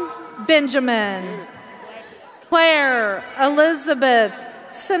Tuashan Benjamin. Claire Elizabeth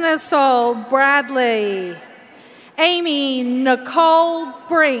Sinesol Bradley. Amy Nicole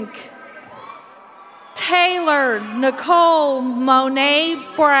Brink. Taylor Nicole Monet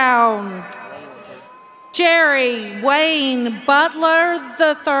Brown. Jerry Wayne Butler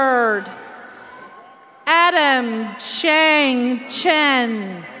III. Adam Chang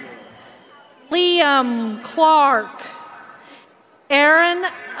Chen. Liam Clark. Aaron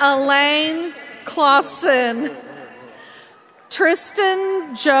Elaine Clausen.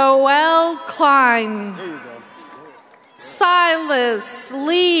 Tristan Joel Klein. Silas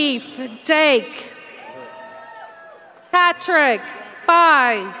Leaf Dake. Patrick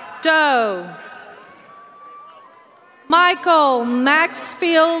Phi Doe. Michael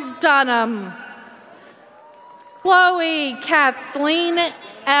Maxfield Dunham. Chloe Kathleen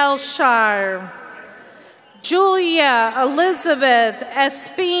Elshire. Julia Elizabeth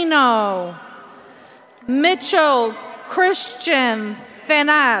Espino. Mitchell Christian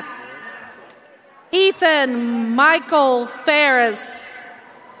Fanath. Ethan Michael Ferris.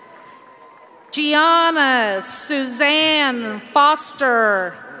 Gianna Suzanne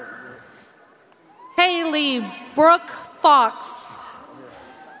Foster. Haley Brooke Fox.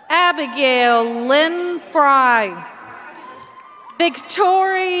 Abigail Lynn Fry.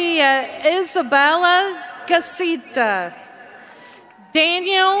 Victoria Isabella Casita.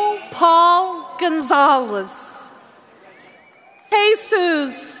 Daniel Paul Gonzalez.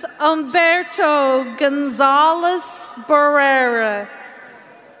 Jesus Humberto Gonzalez Barrera.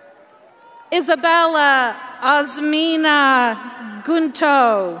 Isabella Osmina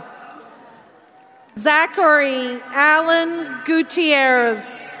Gunto. Zachary Allen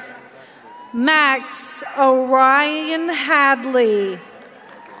Gutierrez. Max Orion Hadley.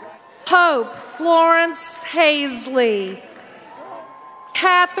 Hope Florence Hazley.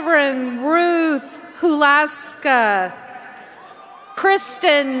 Catherine Ruth Hulaska.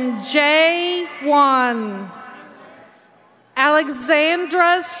 Kristen J. Wan.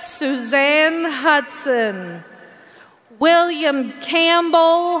 Alexandra Suzanne Hudson. William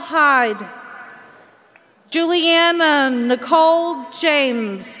Campbell Hyde. Juliana Nicole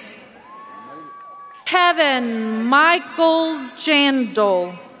James. Kevin Michael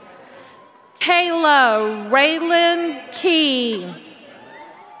Jandal. Kayla Raylan Key.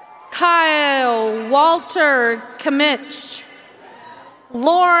 Kyle Walter Kamich.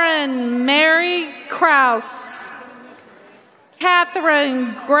 Lauren Mary Krause.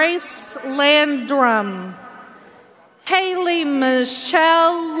 Catherine Grace Landrum. Haley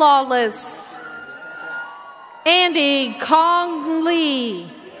Michelle Lawless. Andy Kong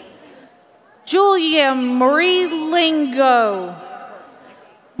Lee. Julia Marie Lingo.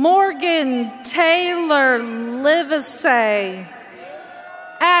 Morgan Taylor Livesey.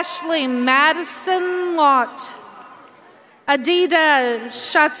 Ashley Madison Lott. Adida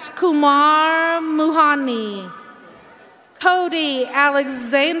Shatskumar Muhani. Cody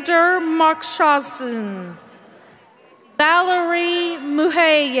Alexander Markshausen. Valerie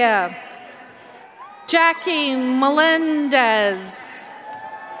Muheya. Jackie Melendez.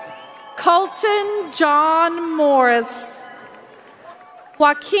 Colton John Morris.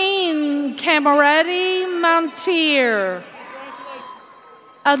 Joaquin Camaretti Montier.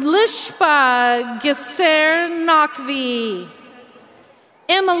 Alishba Gisser Nakvi.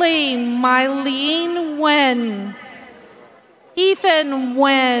 Emily Mylene Wen. Ethan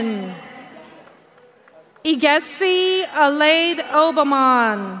Wen. Igesi Alaid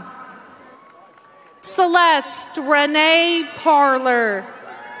Obaman. Celeste Renee Parler.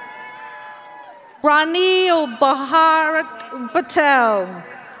 Ranil Bharat Patel.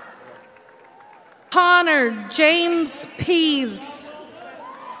 Connor James Pease.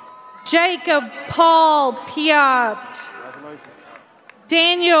 Jacob Paul Piat.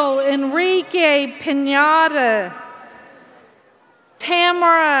 Daniel Enrique Pinata.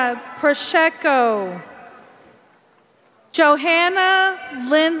 Tamara Pacheco. Johanna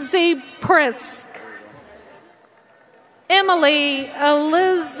Lindsay Prisk. Emily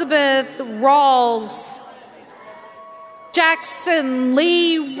Elizabeth Rawls. Jackson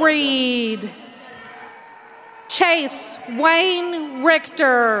Lee Reed. Chase Wayne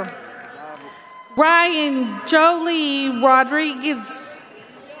Richter. Ryan Jolie Rodriguez.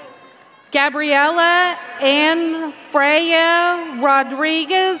 Gabriela Ann Freya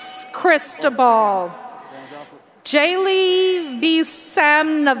Rodriguez Cristobal. Jaylee V.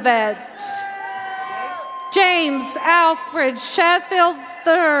 Samnavet. James Alfred Sheffield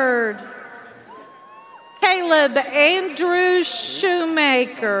III. Caleb Andrew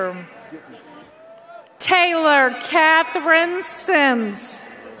Shoemaker. Taylor Catherine Sims.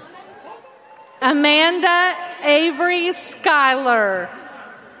 Amanda Avery Schuyler,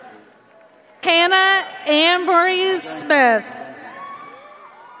 Hannah Ambry Smith,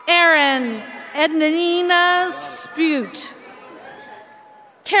 Erin Ednina Spute,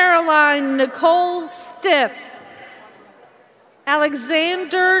 Caroline Nicole Stiff,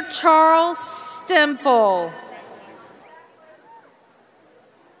 Alexander Charles Stemple,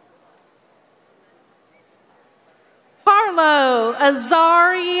 Harlow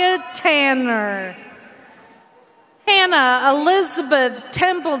Azaria Tanner, Hannah Elizabeth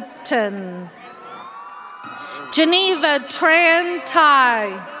Templeton, Geneva Tran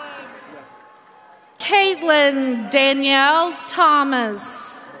Tai, Caitlin Danielle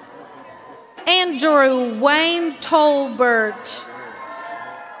Thomas, Andrew Wayne Tolbert,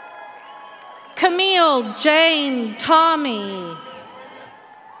 Camille Jane Tommy,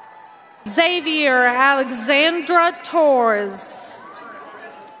 Xavier Alexandra Torres,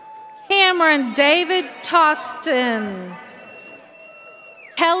 Cameron David Tostin,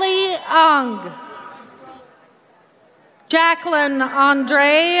 Kelly Ung, Jacqueline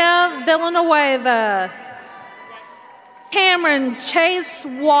Andrea Villanueva, Cameron Chase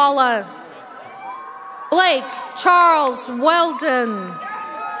Walla, Blake Charles Weldon,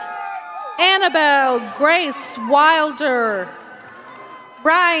 Annabelle Grace Wilder,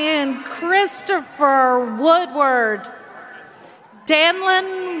 Brian Christopher Woodward,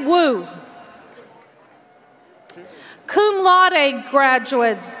 Danlin Wu. Cum laude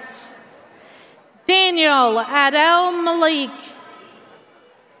graduates: Daniel Adel Malik,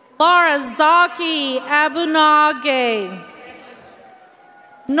 Laura Zaki Abunage,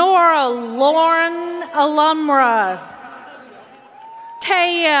 Nora Lauren Alumra,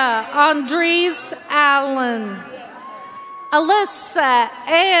 Taya Andres Allen, Alyssa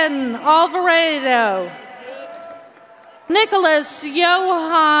Ann Alvarado, Nicholas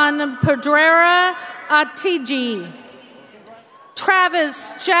Johan Pedrera Atiji,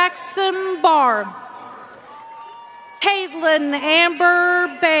 Travis Jackson Barr, Caitlin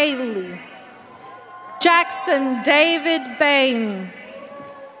Amber Bailey, Jackson David Bain,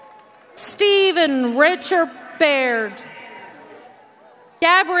 Stephen Richard Baird,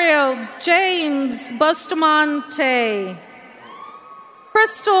 Gabriel James Bustamante,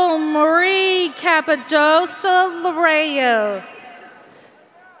 Crystal Marie Cappadosa Lareo,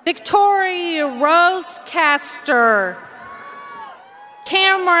 Victoria Rose Castor,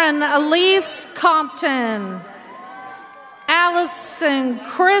 Cameron Elise Compton, Allison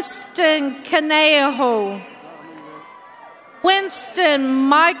Kristen Canejo, Winston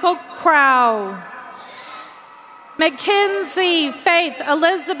Michael Crow, Mackenzie Faith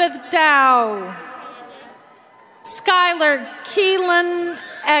Elizabeth Dow, Skylar Keelan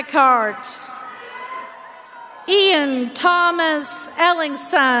Eckhart, Ian Thomas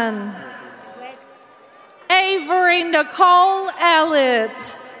Ellingson, Avery Nicole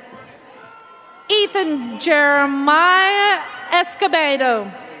Elliott, Ethan Jeremiah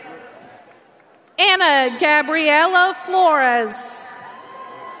Escobedo, Anna Gabriela Flores,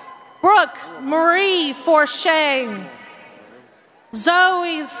 Brooke Marie Forshane,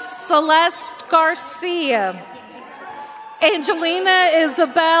 Zoe Celeste Garcia, Angelina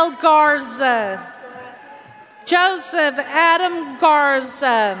Isabel Garza, Joseph Adam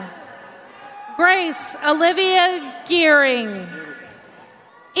Garza, Grace Olivia Gearing,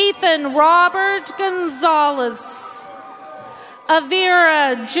 Ethan Robert Gonzalez,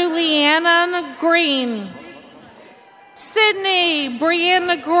 Avira Juliana Green, Sydney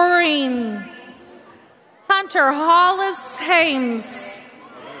Brianna Green, Hunter Hollis Hames,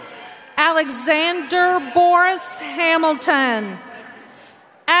 Alexander Boris Hamilton,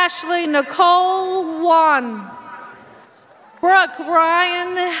 Ashley Nicole Wan, Brooke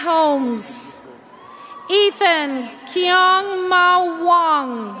Ryan Holmes, Ethan Keong Ma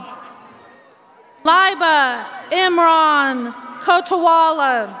Wong, Liba Imran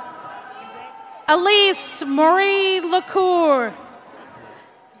Kotawala, Elise Marie LaCour,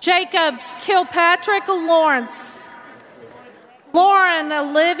 Jacob Kilpatrick Lawrence, Lauren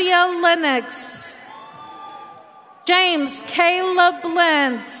Olivia Lennox, James Caleb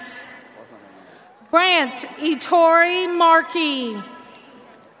Lentz, Brant Ettore Markey,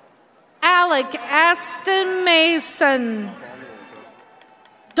 Alec Aston Mason,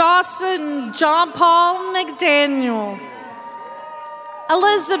 Dawson John Paul McDaniel,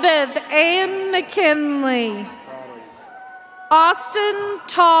 Elizabeth Ann McKinley, Austin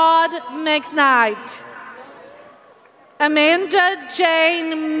Todd McKnight, Amanda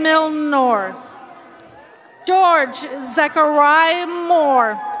Jane Milnor, George Zechariah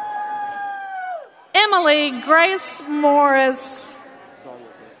Moore, Emily Grace Morris,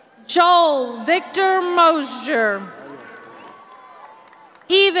 Joel Victor Mosier,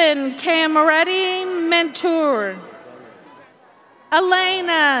 Evan Camaretti Mentor,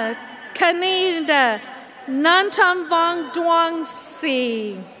 Elena Kanida Nantam Vong Duong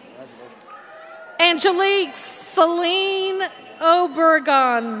Si, Angelique Celine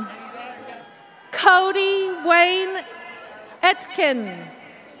Obergon, Cody Wayne Etkin,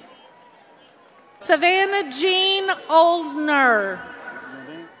 Savannah Jean Oldner,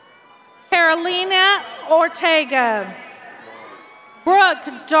 Carolina Ortega, Brooke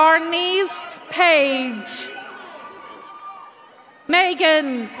Darnice Page,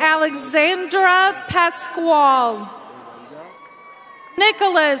 Megan Alexandra Pasquale,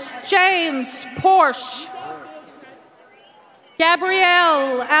 Nicholas James Porsche,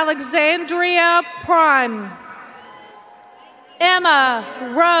 Gabrielle Alexandria Prime, Emma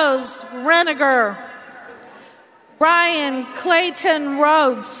Rose Reniger, Brian Clayton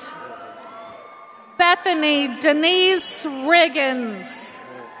Rhodes, Bethany Denise Riggins,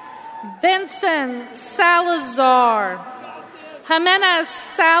 Vincent Salazar, Jimena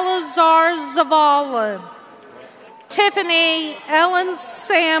Salazar Zavala, Tiffany Ellen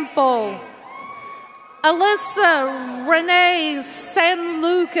Sample, Alyssa Renee San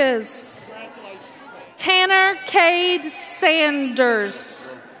Lucas, Tanner Cade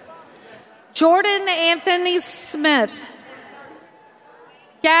Sanders, Jordan Anthony Smith,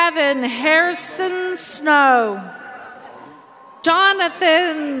 Gavin Harrison Snow,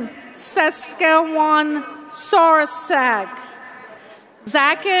 Jonathan Saskatchewan Sorosak,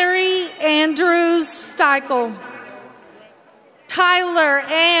 Zachary Andrews Steichel, Tyler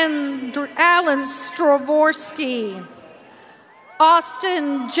Allen Stravorsky,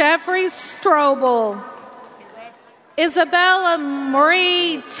 Austin Jeffrey Strobel, Isabella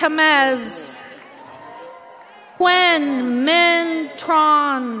Marie Temez, Gwen Min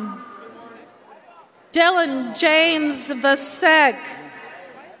Tron, Dylan James Vasek,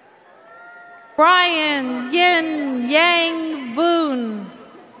 Brian Yin Yang Voon,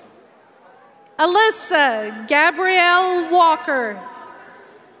 Alyssa Gabrielle Walker,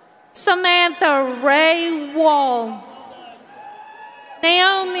 Samantha Ray Wall,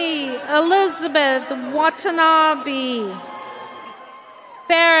 Naomi Elizabeth Watanabe,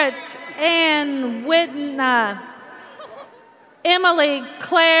 Barrett Ann Whitna, Emily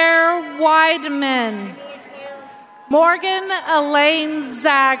Claire Weidman, Morgan Elaine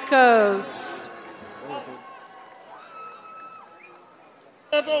Zakos.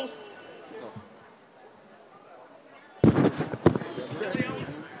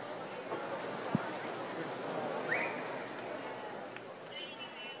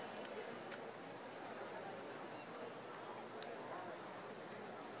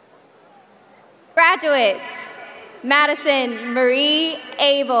 Graduates, Madison Marie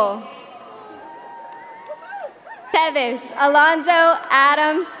Abel, Tevis Alonzo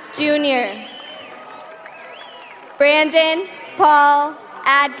Adams Jr., Brandon Paul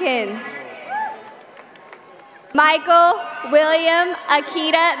Adkins, Michael William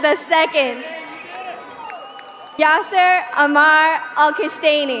Akita II, Yasser Amar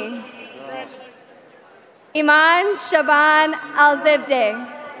Al-Kishtani, Iman Shaban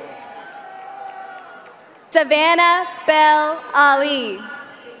Al-Zibde, Savannah Bell Ali,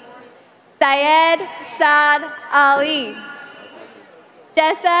 Syed Saad Ali,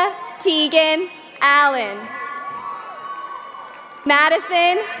 Dessa Tegan Allen,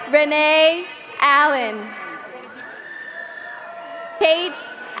 Madison Renee Allen, Kate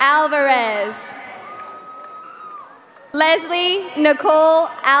Alvarez, Leslie Nicole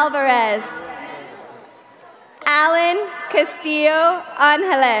Alvarez, Alan Castillo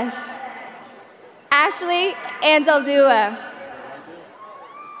Angeles, Ashley Anzaldua,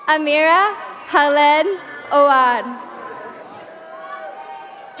 Amira Haled Oad,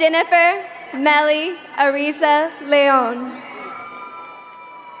 Jennifer Melly Arisa Leon,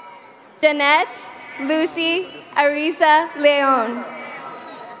 Jeanette Lucy Arisa Leon,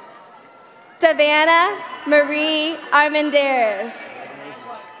 Savannah Marie Armendariz,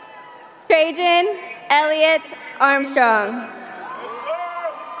 Trajan Elliott Armstrong,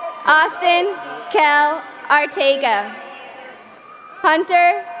 Austin Kel Artega,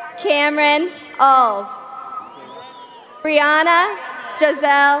 Hunter Cameron Ald, Brianna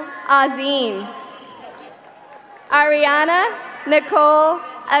Giselle Azim, Ariana Nicole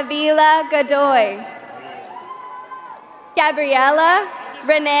Avila Godoy, Gabriella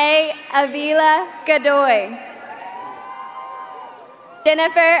Renee Avila Godoy,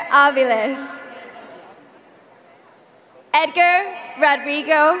 Jennifer Aviles, Edgar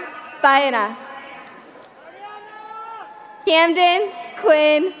Rodrigo Baena, Camden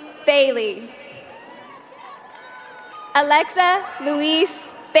Quinn Bailey. Alexa Louise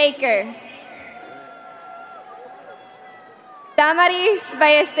Baker. Damaris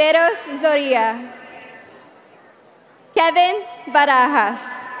Ballesteros Zoria. Kevin Barajas.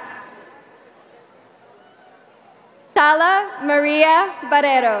 Tala Maria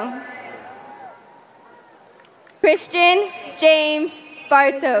Barrero. Christian James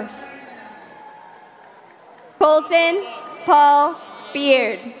Bartos. Colton Paul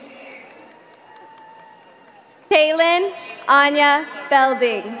Beard. Taylin Anya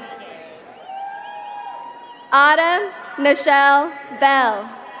Belding. Autumn Nichelle Bell.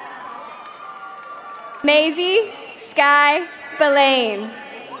 Maisie Sky Belaine.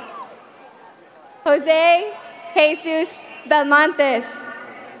 Jose Jesus Belmontes.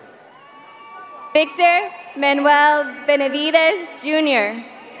 Victor Manuel Benavides Jr.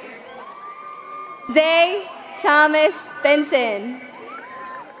 Zay Thomas Benson.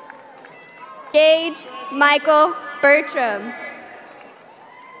 Gage Michael Bertram.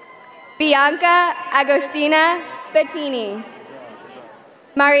 Bianca Agostina Bettini.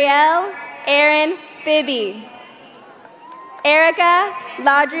 Marielle Aaron Bibby. Erica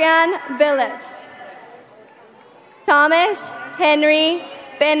Ladrian Billups. Thomas Henry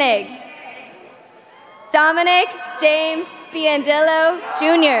Benig. Dominic James Biandillo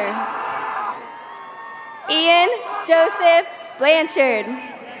Jr. Ian Joseph Blanchard.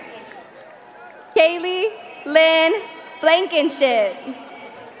 Kaylee Lynn Blankenship.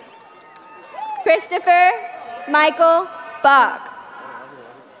 Christopher Michael Bach.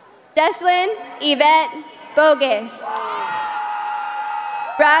 Jesslyn Yvette Bogus.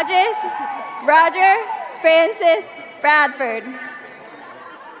 Roger Francis Bradford.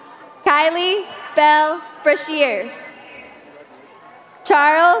 Kylie Bell Brashears.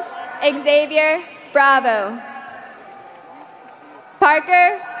 Charles Xavier Bravo.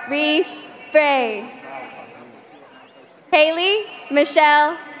 Parker Reese Frey. Haley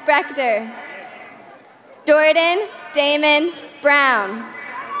Michelle Brechter. Jordan Damon Brown.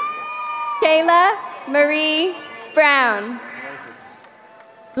 Kayla Marie Brown.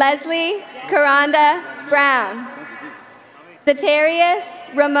 Leslie Caranda Brown. Zatarius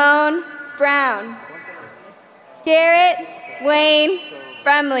Ramon Brown. Garrett Wayne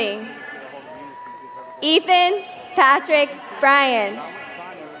Brumley. Ethan Patrick Bryant.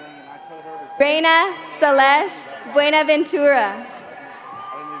 Reina Celeste Buenaventura.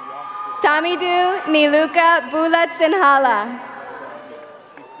 Tamidu Niluka Bulatsinhala.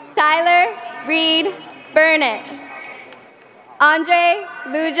 Tyler Reed Burnett. Andre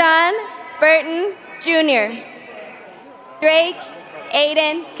Lujan Burton Jr. Drake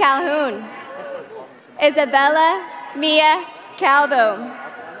Aiden Calhoun. Isabella Mia Calvo.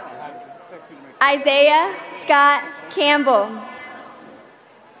 Isaiah Scott Campbell.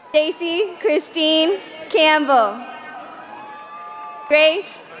 Stacy Christine Campbell.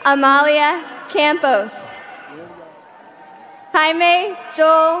 Grace Amalia Campos. Jaime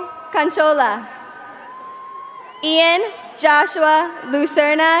Joel Conchola. Ian Joshua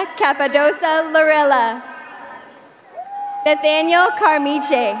Lucerna Capadosa Lorella. Nathaniel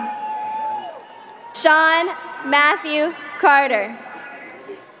Carmiche. Sean Matthew Carter.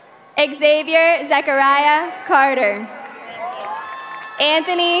 Xavier Zechariah Carter.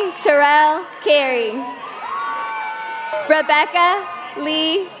 Anthony Terrell Carey. Rebecca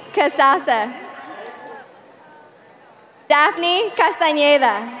Lee Casasa. Daphne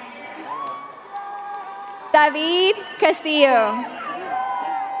Castañeda. David Castillo.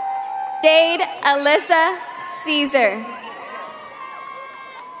 Jade Alyssa Caesar.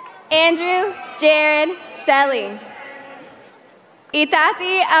 Andrew Jared Selly.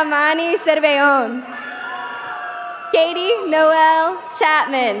 Itati Amani Cerveon. Katie Noel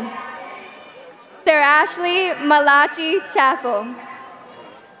Chapman. Sir Ashley Malachi Chapel.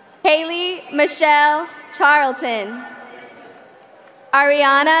 Haley Michelle Charlton.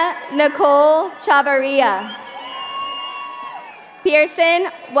 Ariana Nicole Chavarria. Pearson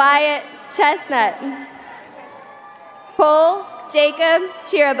Wyatt Chestnut. Cole Jacob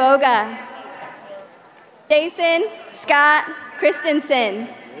Chiraboga. Jason Scott Christensen.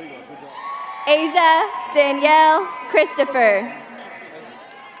 Asia Danielle Christopher.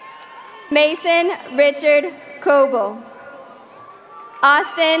 Mason Richard Coble.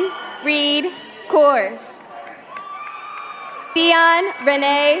 Austin Reed Coors. Theon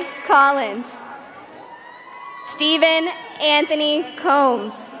Renee Collins. Stephen Anthony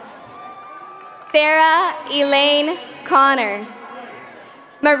Combs. Sarah Elaine Connor.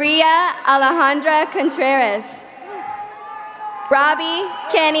 Maria Alejandra Contreras. Robbie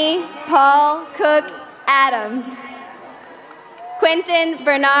Kenny Paul Cook Adams. Quentin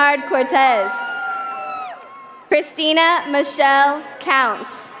Bernard Cortez. Christina Michelle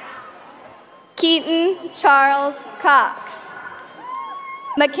Counts. Keaton Charles Cox.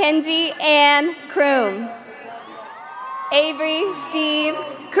 Mackenzie Ann Kroom. Avery Steve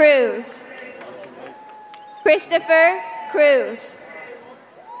Cruz. Christopher Cruz.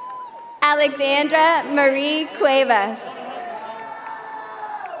 Alexandra Marie Cuevas.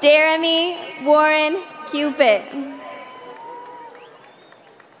 Jeremy Warren Cupid.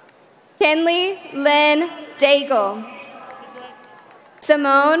 Kenley Lynn Daigle.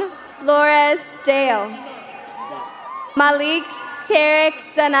 Simone Flores Dale. Malik Tarek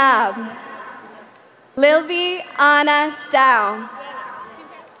Zanab. Lilvi Anna Dow.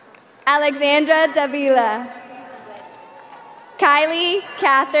 Alexandra Davila. Kylie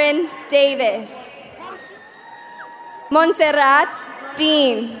Catherine Davis. Montserrat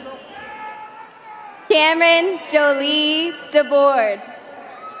Dean. Cameron Jolie DeBoard.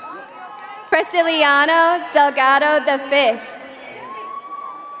 Prisciliano Delgado V.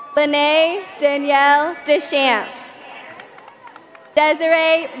 Lene Danielle Deschamps.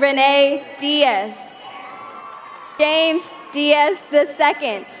 Desiree Renee Diaz. James Diaz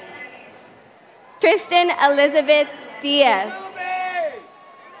II. Tristan Elizabeth Diaz.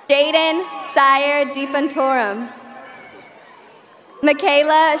 Jaden Sire DePantorum.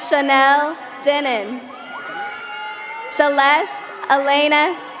 Michaela Chanel Denon. Celeste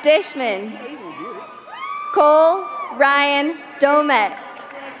Elena Dishman. Cole Ryan Domek.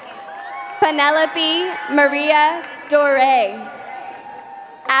 Penelope Maria Doré.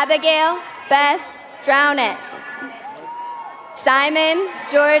 Abigail Beth Drownett. Simon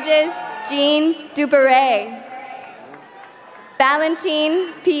Georges Jean Duperret.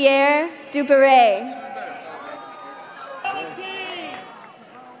 Valentine Pierre Duperret.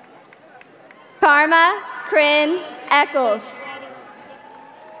 Karma Kryn Eccles.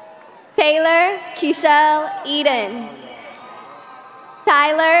 Taylor Keishel Eden.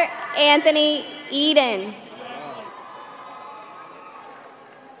 Tyler Anthony Eden.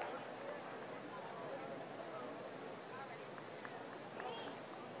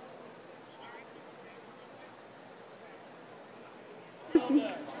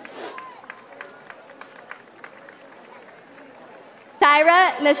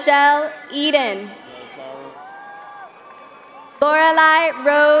 Tyra Nichelle Eden. Lorelei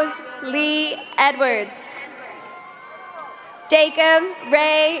Rose Lee Edwards. Jacob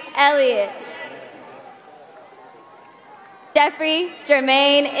Ray Elliott. Jeffrey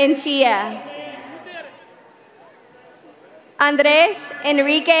Jermaine Inchia. Andres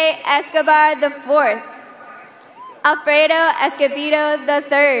Enrique Escobar IV. Alfredo Escobedo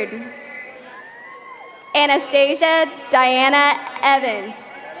III. Anastasia Diana Evans.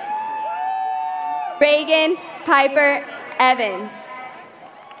 Reagan Piper Evans.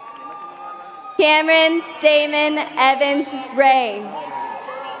 Cameron Damon Evans Ray.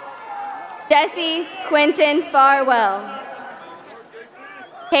 Jesse Quinton Farwell.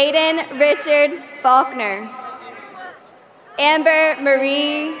 Hayden Richard Faulkner. Amber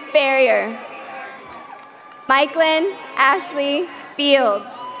Marie Farrier. Michaelin Ashley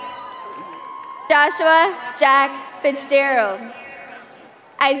Fields. Joshua Jack Fitzgerald.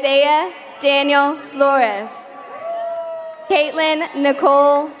 Isaiah Daniel Flores. Caitlin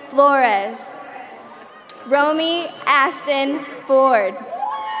Nicole Flores. Romy Ashton Ford.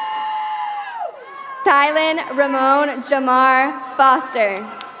 Tylen Ramon Jamar Foster.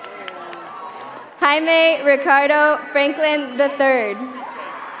 Jaime Ricardo Franklin III.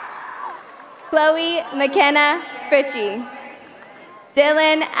 Chloe McKenna Fritchie.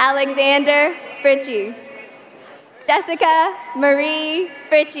 Dylan Alexander Fritchie. Jessica Marie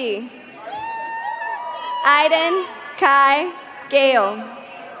Fritchie. Iden Kai Gale.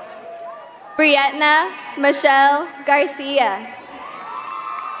 Brietna Michelle Garcia.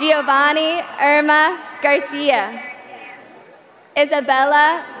 Giovanni Irma Garcia.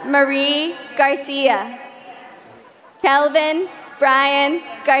 Isabella Marie Garcia. Kelvin Brian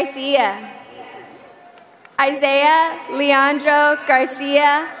Garcia. Isaiah Leandro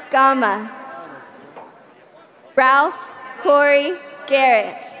Garcia Gama. Ralph Corey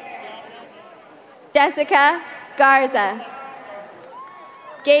Garrett. Jessica Garza.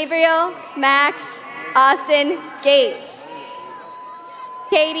 Gabriel Max Austin Gates.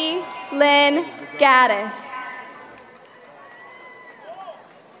 Katie Lynn Gaddis.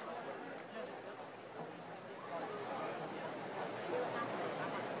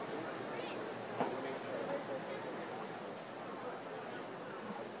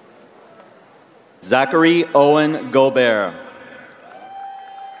 Zachary Owen Gobert.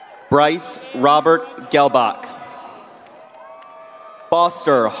 Bryce Robert Gelbach.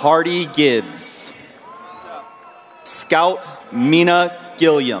 Foster Hardy Gibbs. Scout Mina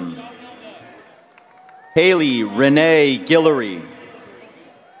Gilliam. Haley Renee Guillory.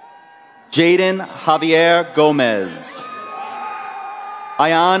 Jaden Javier Gomez.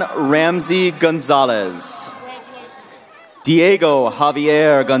 Ayan Ramsey Gonzalez. Diego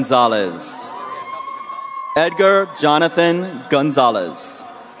Javier Gonzalez. Edgar Jonathan Gonzalez.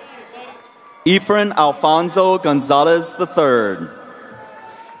 Efren Alfonso Gonzalez III.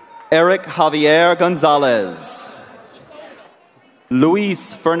 Eric Javier Gonzalez.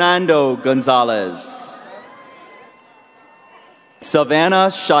 Luis Fernando Gonzalez. Savannah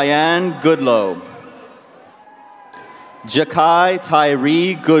Cheyenne Goodlow. Jakai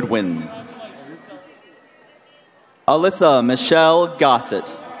Tyree Goodwin. Alyssa Michelle Gossett.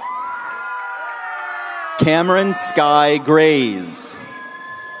 Cameron Sky Grays.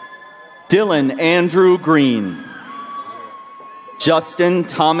 Dylan Andrew Green. Justin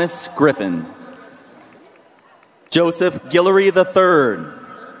Thomas Griffin. Joseph Guillory III.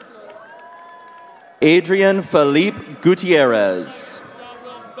 Adrian Felipe Gutierrez.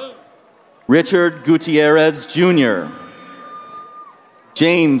 Richard Gutierrez Jr.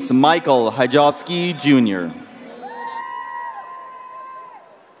 James Michael Hajovsky Jr.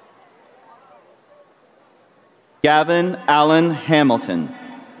 Gavin Allen Hamilton.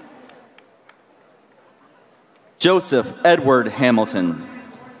 Joseph Edward Hamilton.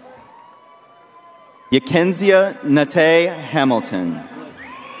 Yakenzia Nate Hamilton.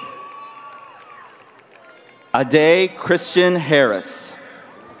 Ade Christian Harris.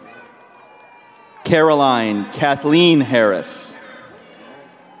 Caroline Kathleen Harris.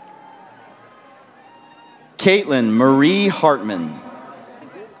 Caitlin Marie Hartman.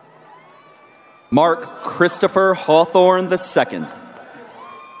 Mark Christopher Hawthorne II.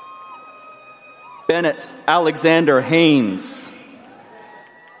 Bennett Alexander Haynes.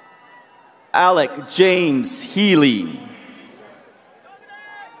 Alec James Healy.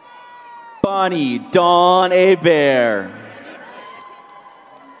 Bonnie Dawn Hebert.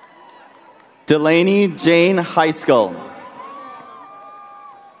 Delaney Jane Heiskell.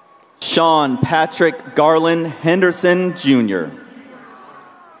 Sean Patrick Garland Henderson Jr.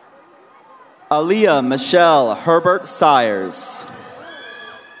 Aaliyah Michelle Herbert Sires.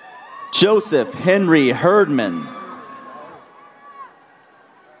 Joseph Henry Herdman.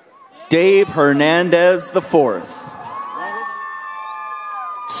 Dave Hernandez IV.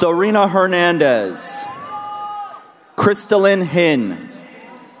 Serena Hernandez. Crystalline Hinn.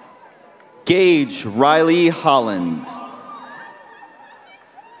 Gage Riley Holland.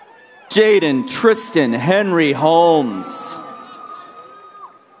 Jaden Tristan Henry Holmes.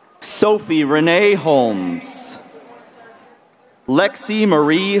 Sophie Renee Holmes. Lexi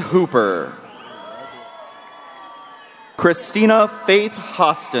Marie Hooper. Christina Faith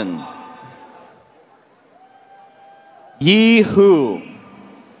Hostin. Yi Hu.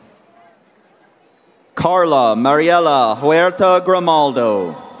 Carla Mariela Huerta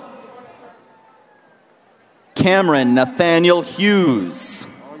Grimaldo. Cameron Nathaniel Hughes.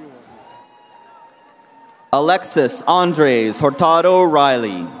 Alexis Andres Hurtado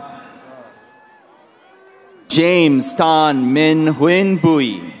Riley. James Tan Min Huyn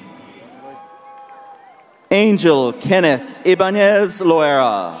Bui. Angel Kenneth Ibanez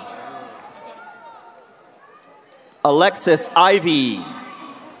Loera. Alexis Ivy.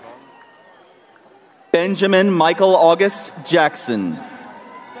 Benjamin Michael August Jackson.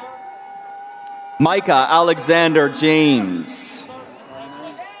 Micah Alexander James.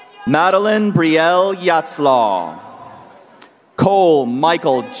 Madeline Brielle Yatzlaw. Cole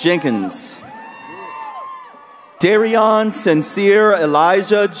Michael Jenkins. Darion Sincere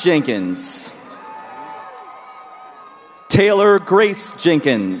Elijah Jenkins. Taylor Grace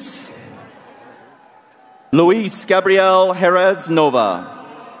Jenkins. Luis Gabriel Jerez Nova.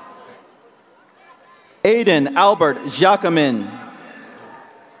 Aiden Albert Jacquemin.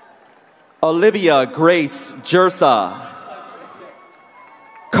 Olivia Grace Jersa.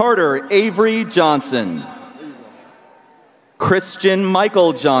 Carter Avery Johnson. Christian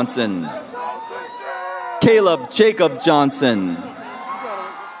Michael Johnson. Caleb Jacob Johnson.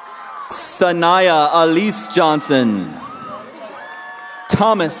 Sanaya Elise Johnson.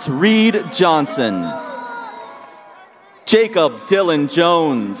 Thomas Reed Johnson. Jacob Dylan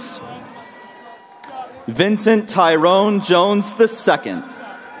Jones. Vincent Tyrone Jones II.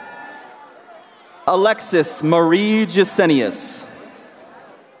 Alexis Marie Jasenius.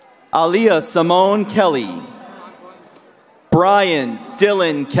 Aliyah Simone Kelly. Brian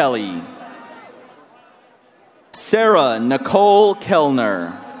Dylan Kelly. Sarah Nicole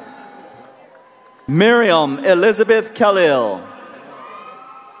Kellner. Miriam Elizabeth Khalil.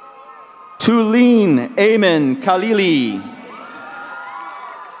 Tulin Amen Khalili.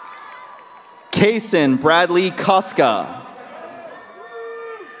 Kason Bradley Koska.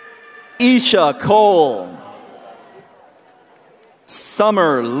 Isha Cole.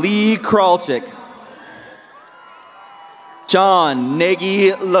 Summer Lee Kralchik. John Nagy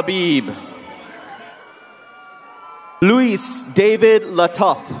Labib. Luis David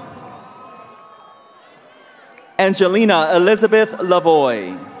Latouf. Angelina Elizabeth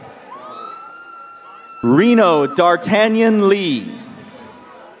Lavoy. Reno D'Artagnan Lee.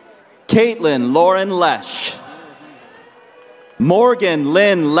 Caitlin Lauren Lesh. Morgan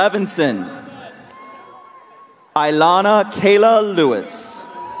Lynn Levinson. Ilana Kayla Lewis.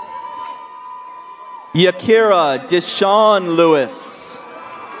 Yakira Deshawn Lewis.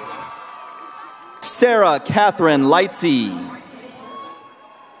 Sarah Catherine Lightsey.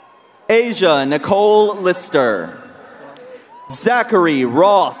 Asia Nicole Lister. Zachary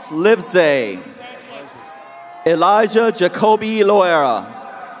Ross Livesay. Elijah Jacoby Loera.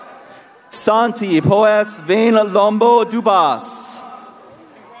 Santi Poes Vain Lombo Dubas.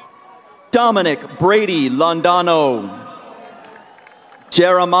 Dominic Brady Londano.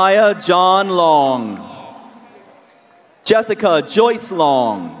 Jeremiah John Long. Jessica Joyce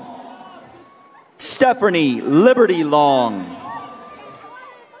Long. Stephanie Liberty Long.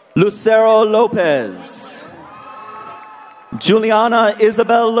 Lucero Lopez. Juliana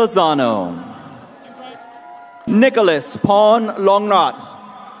Isabel Lozano. Nicholas Pawn Longrat.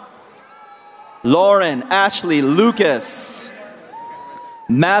 Lauren Ashley Lucas.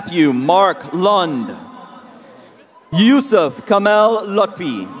 Matthew Mark Lund. Yusuf Kamel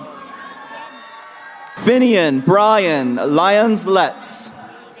Lutfi. Finian Brian Lyons Letts.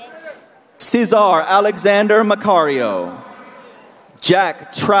 Cesar Alexander Macario.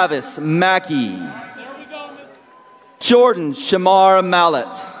 Jack Travis Mackey. Jordan Shamar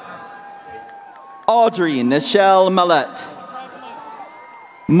Mallet. Audrey Nichelle Mallet.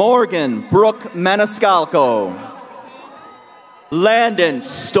 Morgan Brooke Maniscalco. Landon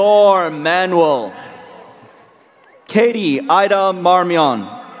Storm Manuel. Katie Ida Marmion.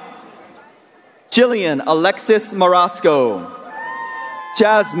 Jillian Alexis Marasco.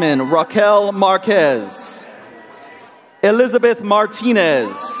 Jasmine Raquel Marquez. Elizabeth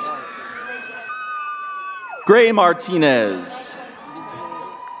Martinez. Gray Martinez.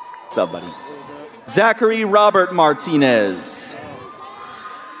 What's up, buddy? Zachary Robert Martinez.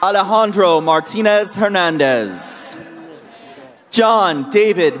 Alejandro Martinez Hernandez. John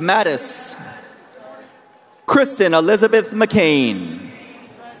David Mattis. Kristen Elizabeth McCain.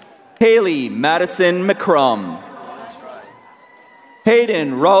 Haley Madison McCrum.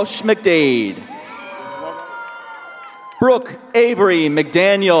 Hayden Roche McDade. Brooke Avery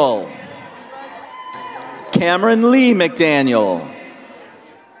McDaniel. Cameron Lee McDaniel.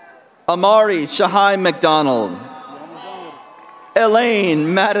 Amari Shahai McDonald.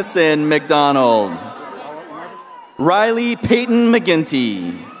 Elaine Madison McDonald. Riley Peyton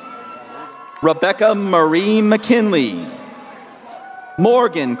McGinty. Rebecca Marie McKinley.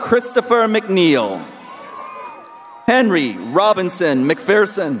 Morgan Christopher McNeil. Henry Robinson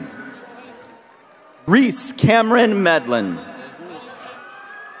McPherson. Reese Cameron Medlin.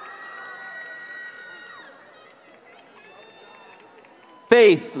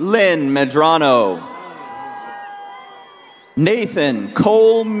 Faith Lynn Medrano. Nathan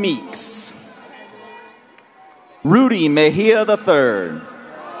Cole Meeks. Rudy Mejia III.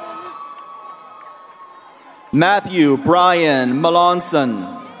 Matthew Brian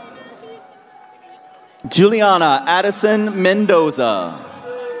Melanson. Juliana Addison Mendoza.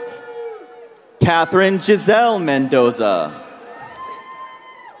 Catherine Giselle Mendoza.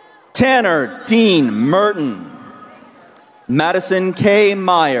 Tanner Dean Merton. Madison K.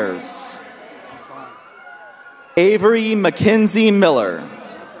 Myers. Avery Mackenzie Miller.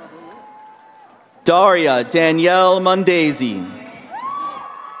 Daria Danielle Mondesi.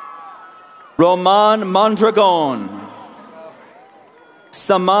 Roman Mondragon.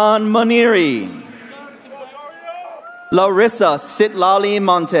 Saman Muniri. Larissa Sitlali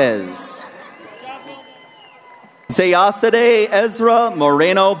Montez. Zayasade Ezra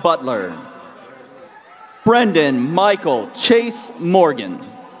Moreno Butler. Brendan Michael Chase Morgan.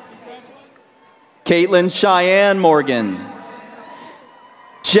 Caitlin Cheyenne Morgan.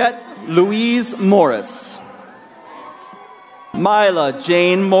 Jet Louise Morris. Mila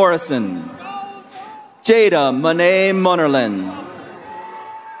Jane Morrison. Jada Monet Munnerlin.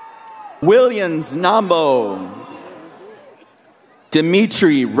 Williams Nambo.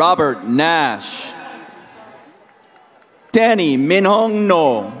 Dimitri Robert Nash. Danny Minhong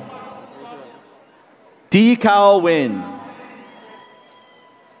No. Di Kao Win.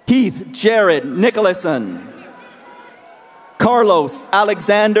 Heath Jared Nicholson. Carlos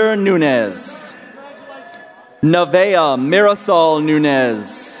Alexander Nunez. Nevaeh Mirasol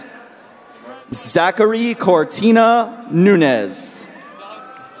Nunez. Zachary Cortina Nunez.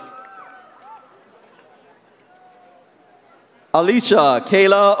 Alicia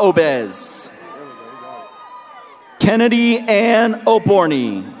Kayla Obez. Kennedy Ann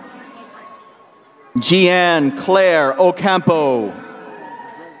Oborny. Jeanne Claire Ocampo.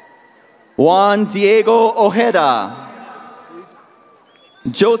 Juan Diego Ojeda.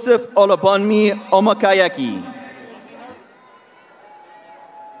 Joseph Olabunmi Omakayaki.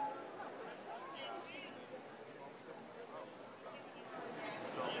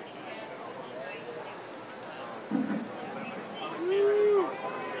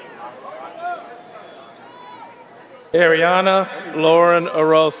 Ariana Lauren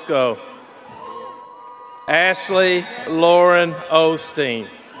Orozco. Ashley Lauren Osteen.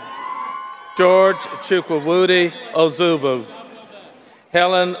 George Chukwudi Ozubu.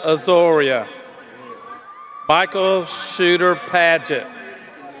 Helen Azoria. Michael Shooter Paget.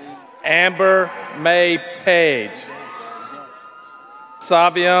 Amber May Page.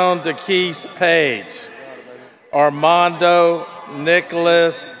 Savion DeKeese Page. Armando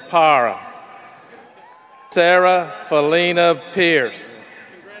Nicholas Parra. Sarah Felina Pierce.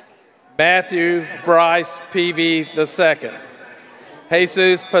 Matthew Bryce Peavy II.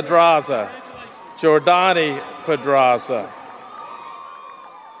 Jesus Pedraza. Jordani Pedraza.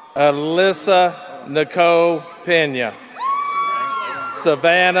 Alyssa Nicole Pena.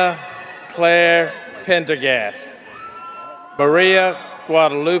 Savannah Claire Pendergast. Maria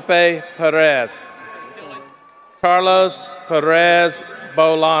Guadalupe Perez. Carlos Perez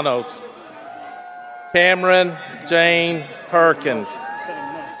Bolanos. Cameron Jane Perkins.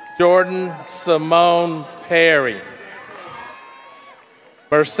 Jordan Simone Perry.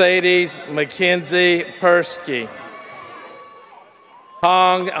 Mercedes Mackenzie Persky.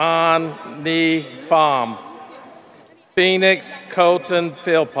 Hong An Ni Pham. Phoenix Colton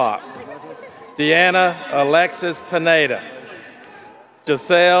Philpott. Deanna Alexis Pineda.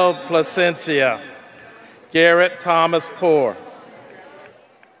 Giselle Placencia. Garrett Thomas Poor.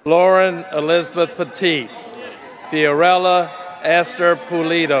 Lauren Elizabeth Petit. Fiorella Esther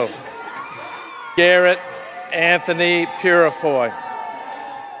Pulido. Garrett Anthony Purifoy.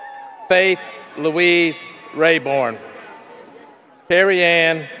 Faith Louise Rayborn. Carrie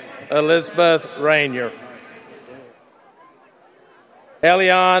Ann Elizabeth Rainier.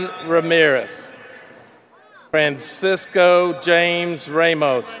 Elian Ramirez. Francisco James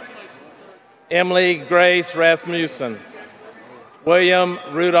Ramos. Emily Grace Rasmussen. William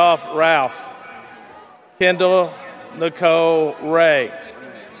Rudolph Rouse. Kendall Nicole Ray.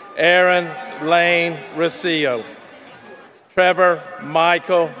 Aaron Lane Rosillo. Trevor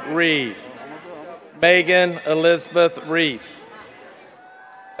Michael Reed. Megan Elizabeth Reese.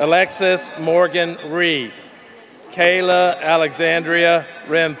 Alexis Morgan Reed. Kayla Alexandria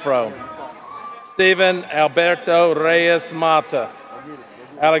Renfro. Stephen Alberto Reyes Mata.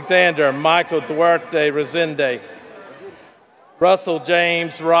 Alexander Michael Duarte Resende. Russell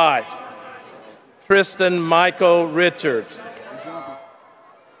James Rice. Tristan Michael Richards.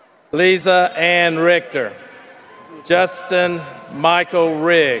 Lisa Ann Richter. Justin Michael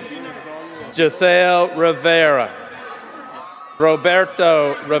Riggs. Giselle Rivera.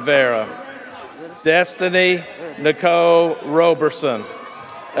 Roberto Rivera. Destiny Nicole Roberson.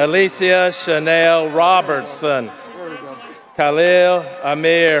 Alicia Chanel Robertson. Khalil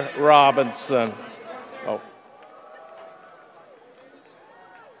Amir Robinson.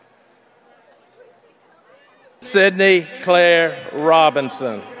 Sydney Claire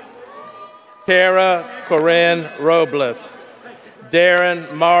Robinson. Kara Corinne Robles.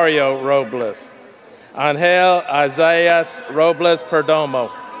 Darren Mario Robles. Angel Isaias Robles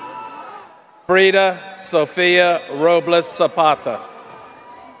Perdomo. Frida Sophia Robles Zapata.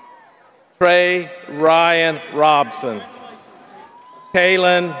 Trey Ryan Robson.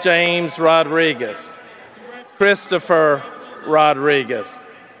 Kaylin James Rodriguez. Christopher Rodriguez.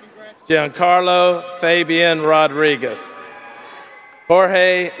 Giancarlo Fabian Rodriguez.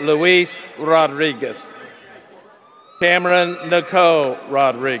 Jorge Luis Rodriguez. Cameron Nicole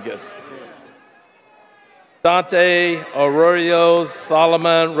Rodriguez. Dante Aurelio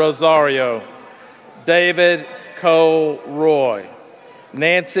Solomon Rosario. David Cole Roy.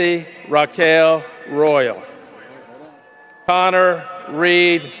 Nancy Raquel Royal. Connor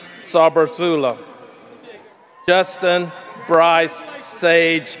Reed Saberzula. Justin Bryce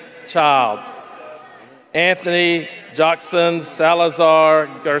Sage Childs. Anthony Jackson Salazar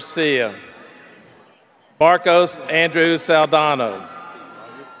Garcia. Marcos Andrew Saldano.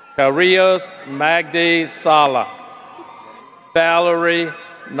 Carrillos Magdi Sala. Valerie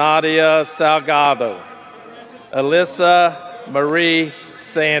Nadia Salgado. Alyssa Marie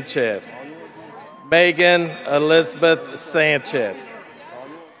Sanchez. Megan Elizabeth Sanchez.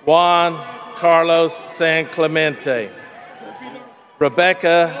 Juan Carlos San Clemente.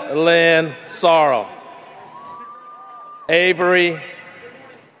 Rebecca Lynn Sorrell. Avery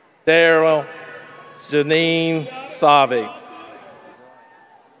Darrell Janine Savi.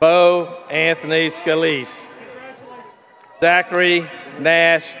 Bo Anthony Scalise. Zachary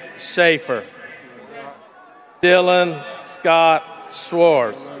Nash Schaefer. Dylan Scott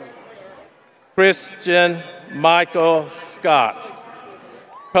Schwartz. Christian Michael Scott.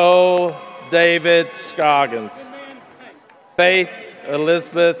 Cole David Scoggins. Faith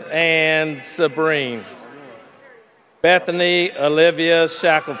Elizabeth Ann Sabrine. Bethany Olivia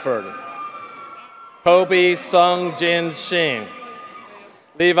Shackelford. Kobe Sung Jin Shin.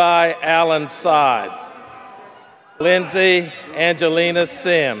 Levi Allen Sides. Lindsay Angelina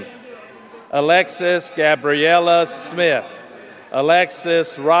Sims. Alexis Gabriella Smith.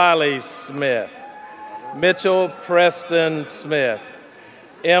 Alexis Riley Smith. Mitchell Preston Smith.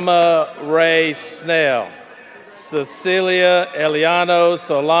 Emma Ray Snell. Cecilia Eliano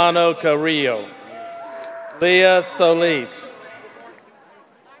Solano Carrillo. Leah Solis.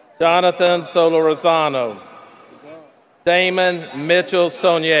 Jonathan Solorzano. Damon Mitchell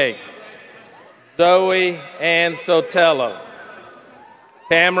Saunier. Zoe Ann Sotelo.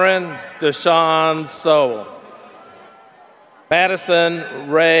 Cameron Deshawn Sowell.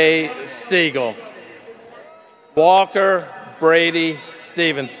 Madison Ray Stiegel. Walker Brady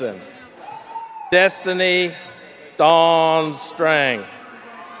Stevenson. Destiny Dawn Strang.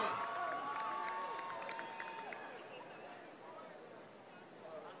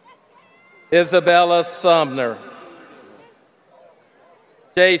 Isabella Sumner.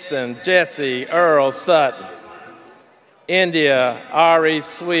 Jason Jesse Earl Sutton. India Ari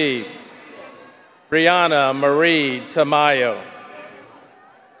Swede. Brianna Marie Tamayo.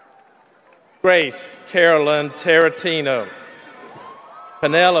 Grace Carolyn Tarantino.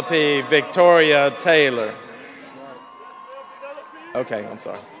 Penelope Victoria Taylor. Okay, I'm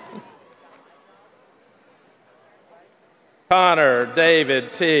sorry. Connor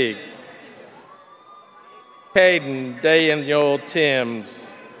David Teague. Caden Daniel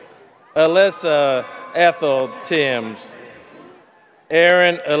Timms. Alyssa Ethel Timms.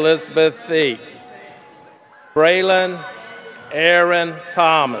 Erin Elizabeth Thieck. Braylon Aaron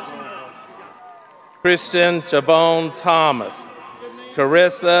Thomas. Christian Jabone Thomas.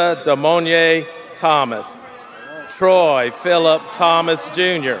 Carissa Demonier Thomas. Troy Philip Thomas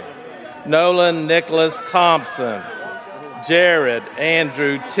Jr. Nolan Nicholas Thompson. Jared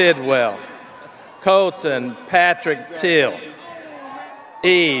Andrew Tidwell. Colton Patrick Till.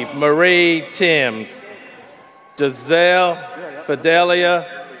 Eve Marie Timms. Giselle Fidelia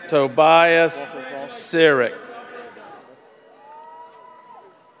Tobias Sirik.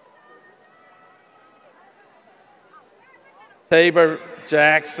 Tabor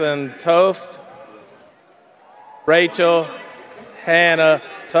Jackson Toft. Rachel Hannah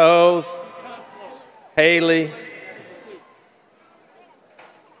Toes. Haley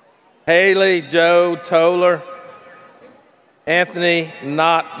Joe Toller. Anthony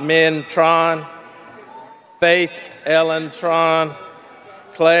Not Min Tron. Faith Ellen Tron.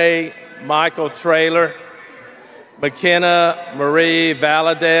 Clay Michael Traylor. McKenna Marie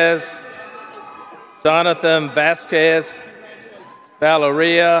Valadez. Jonathan Vasquez.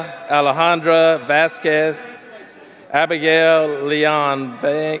 Valeria Alejandra Vasquez. Abigail Leon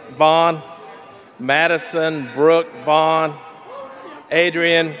Vaughn. Madison Brooke Vaughn.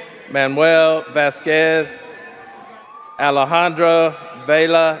 Adrian Manuel Vasquez. Alejandra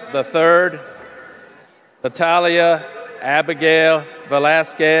Vela III. Natalia Abigail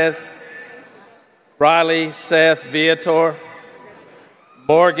Velasquez. Riley Seth Viator.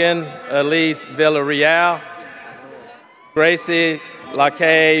 Morgan Elise Villarreal. Gracie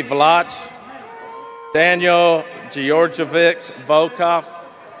Lakay Vlach. Daniel Georgievich Volkov.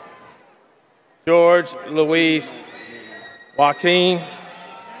 George Louis Joaquin.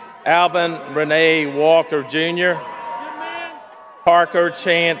 Alvin Renee Walker Jr. Parker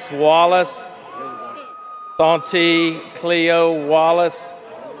Chance Wallace. Santi Cleo Wallace.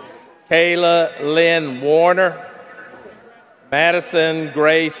 Kayla Lynn Warner. Madison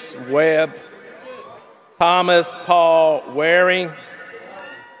Grace Webb. Thomas Paul Waring.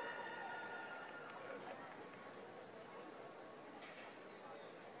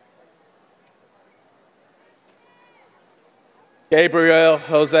 Gabriel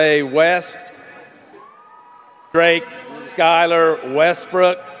Jose West. Drake Skylar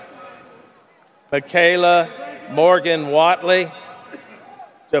Westbrook. Michaela Morgan Watley,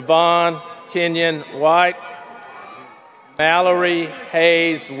 Javon Kenyon White, Mallory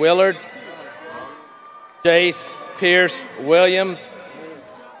Hayes Willard, Jace Pierce Williams,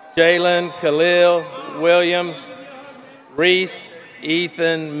 Jalen Khalil Williams, Reese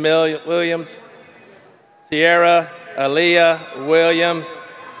Ethan Williams, Tierra Aaliyah Williams,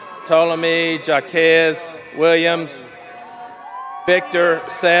 Ptolemy Jaquez Williams, Victor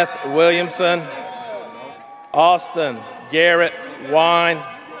Seth Williamson, Austin Garrett Wine,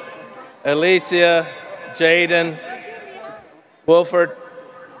 Alicia Jaden Wolford,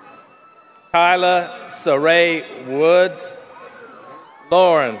 Kyla Saray Woods,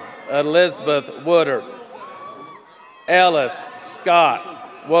 Lauren Elizabeth Woodard, Ellis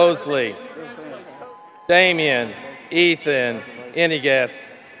Scott Wosley, Damian Ethan Inigas,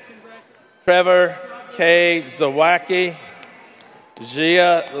 Trevor K. Zawacki,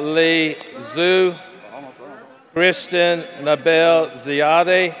 Jia Lee Zhu, Christian Nabel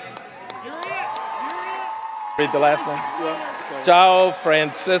Ziade. Read the last name. Jao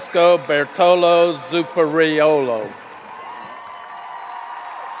Francisco Bertolo Zupariolo.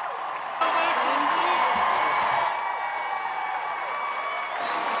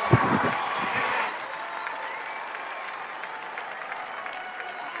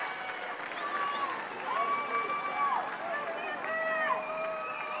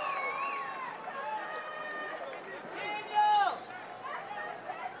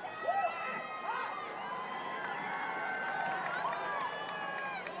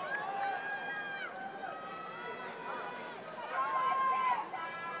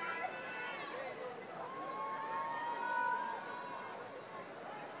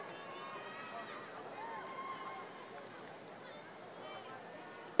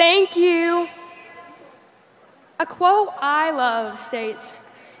 Thank you. A quote I love states,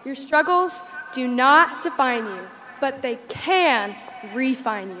 "Your struggles do not define you, but they can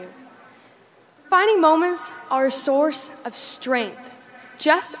refine you." Defining moments are a source of strength.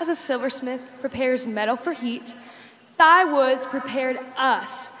 Just as a silversmith prepares metal for heat, Cy Woods prepared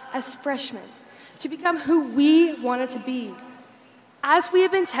us as freshmen to become who we wanted to be. As we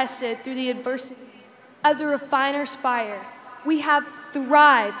have been tested through the adversity of the refiner's fire, we have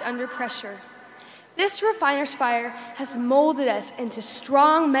thrived under pressure. This refiner's fire has molded us into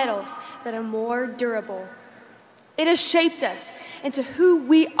strong metals that are more durable. It has shaped us into who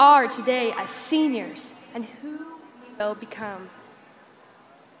we are today as seniors and who we will become.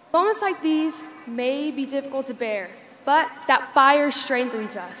 Moments like these may be difficult to bear, but that fire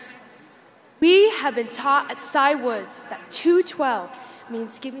strengthens us. We have been taught at Cy Woods that 212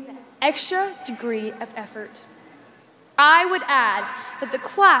 means giving an extra degree of effort. I would add that the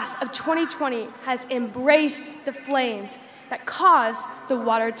class of 2020 has embraced the flames that cause the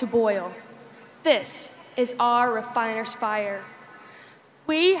water to boil. This is our refiner's fire.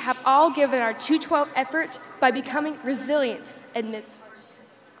 We have all given our 212 effort by becoming resilient amidst hardship.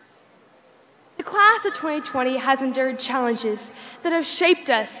 The class of 2020 has endured challenges that have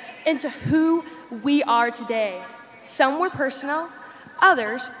shaped us into who we are today. Some were personal,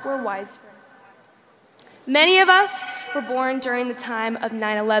 others were widespread. Many of us were born during the time of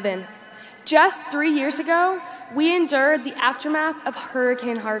 9/11. Just 3 years ago, we endured the aftermath of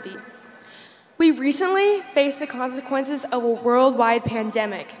Hurricane Harvey. We recently faced the consequences of a worldwide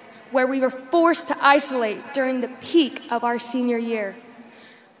pandemic, where we were forced to isolate during the peak of our senior year.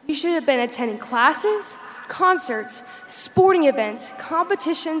 We should have been attending classes, concerts, sporting events,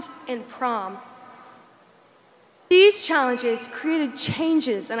 competitions, and prom. These challenges created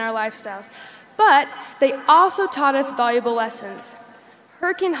changes in our lifestyles, but they also taught us valuable lessons.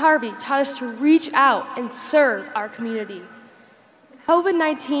 Hurricane Harvey taught us to reach out and serve our community. The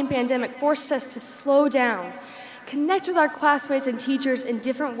COVID-19 pandemic forced us to slow down, connect with our classmates and teachers in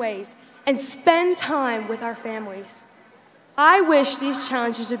different ways, and spend time with our families. I wish these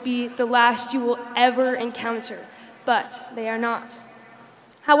challenges would be the last you will ever encounter, but they are not.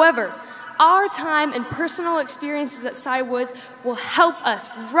 However, our time and personal experiences at Cy Woods will help us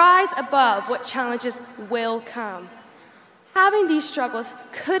rise above what challenges will come. Having these struggles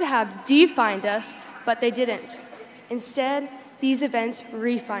could have defined us, but they didn't. Instead, these events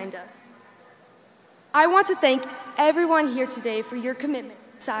refined us. I want to thank everyone here today for your commitment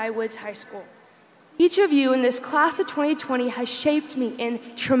to Cy Woods High School. Each of you in this class of 2020 has shaped me in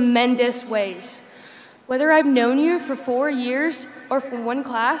tremendous ways. Whether I've known you for 4 years or from one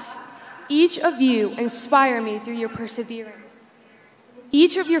class, each of you inspire me through your perseverance.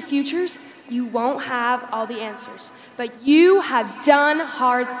 Each of your futures, you won't have all the answers, but you have done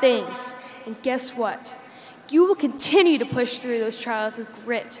hard things. And guess what? You will continue to push through those trials with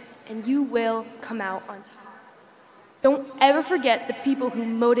grit and you will come out on top. Don't ever forget the people who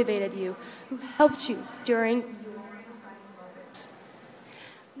motivated you, who helped you during your moments.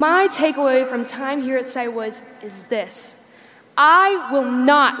 My takeaway from time here at Cypress is this: I will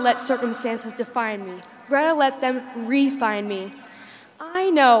not let circumstances define me, rather let them refine me. I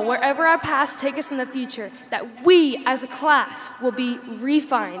know wherever our paths take us in the future, that we as a class will be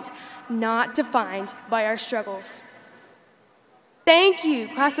refined, not defined by our struggles. Thank you,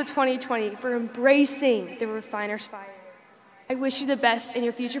 class of 2020, for embracing the refiner's fire. I wish you the best in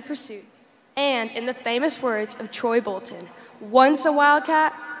your future pursuits. And in the famous words of Troy Bolton, once a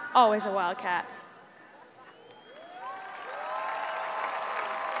Wildcat, always a Wildcat.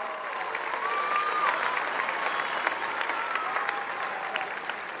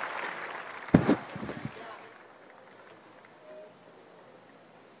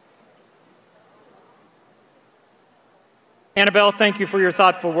 Annabelle, thank you for your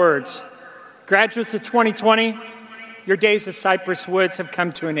thoughtful words. Graduates of 2020, your days at Cypress Woods have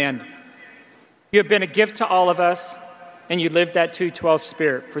come to an end. You have been a gift to all of us, and you lived that 212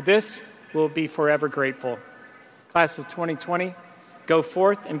 spirit. For this, we'll be forever grateful. Class of 2020, go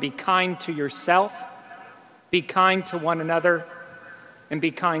forth and be kind to yourself, be kind to one another, and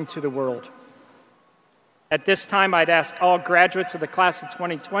be kind to the world. At this time, I'd ask all graduates of the class of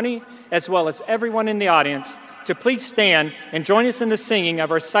 2020, as well as everyone in the audience, to please stand and join us in the singing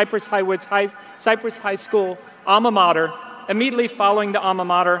of our Cypress High School alma mater. Immediately following the alma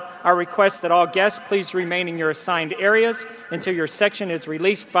mater, our request that all guests please remain in your assigned areas until your section is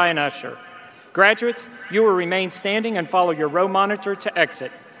released by an usher. Graduates, you will remain standing and follow your row monitor to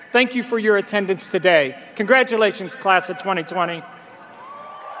exit. Thank you for your attendance today. Congratulations, class of 2020.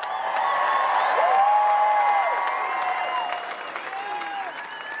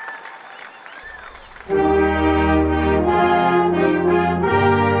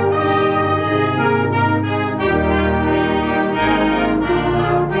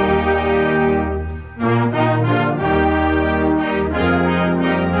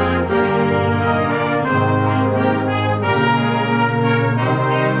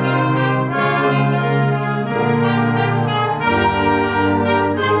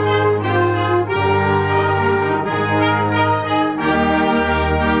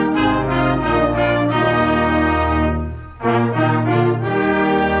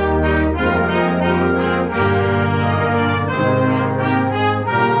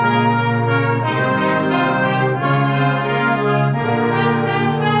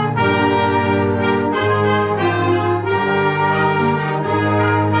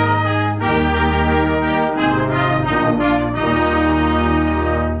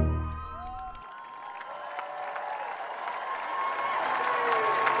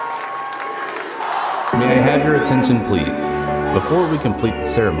 May I have your attention, please? Before we complete the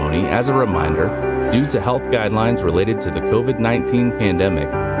ceremony, as a reminder, due to health guidelines related to the COVID-19 pandemic,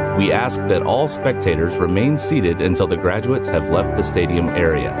 we ask that all spectators remain seated until the graduates have left the stadium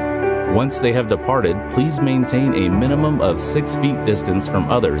area. Once they have departed, please maintain a minimum of 6 feet distance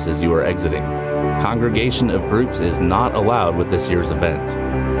from others as you are exiting. Congregation of groups is not allowed with this year's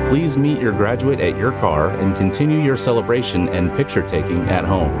event. Please meet your graduate at your car and continue your celebration and picture taking at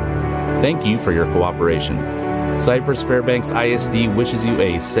home. Thank you for your cooperation. Cypress-Fairbanks ISD wishes you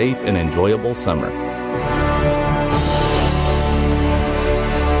a safe and enjoyable summer.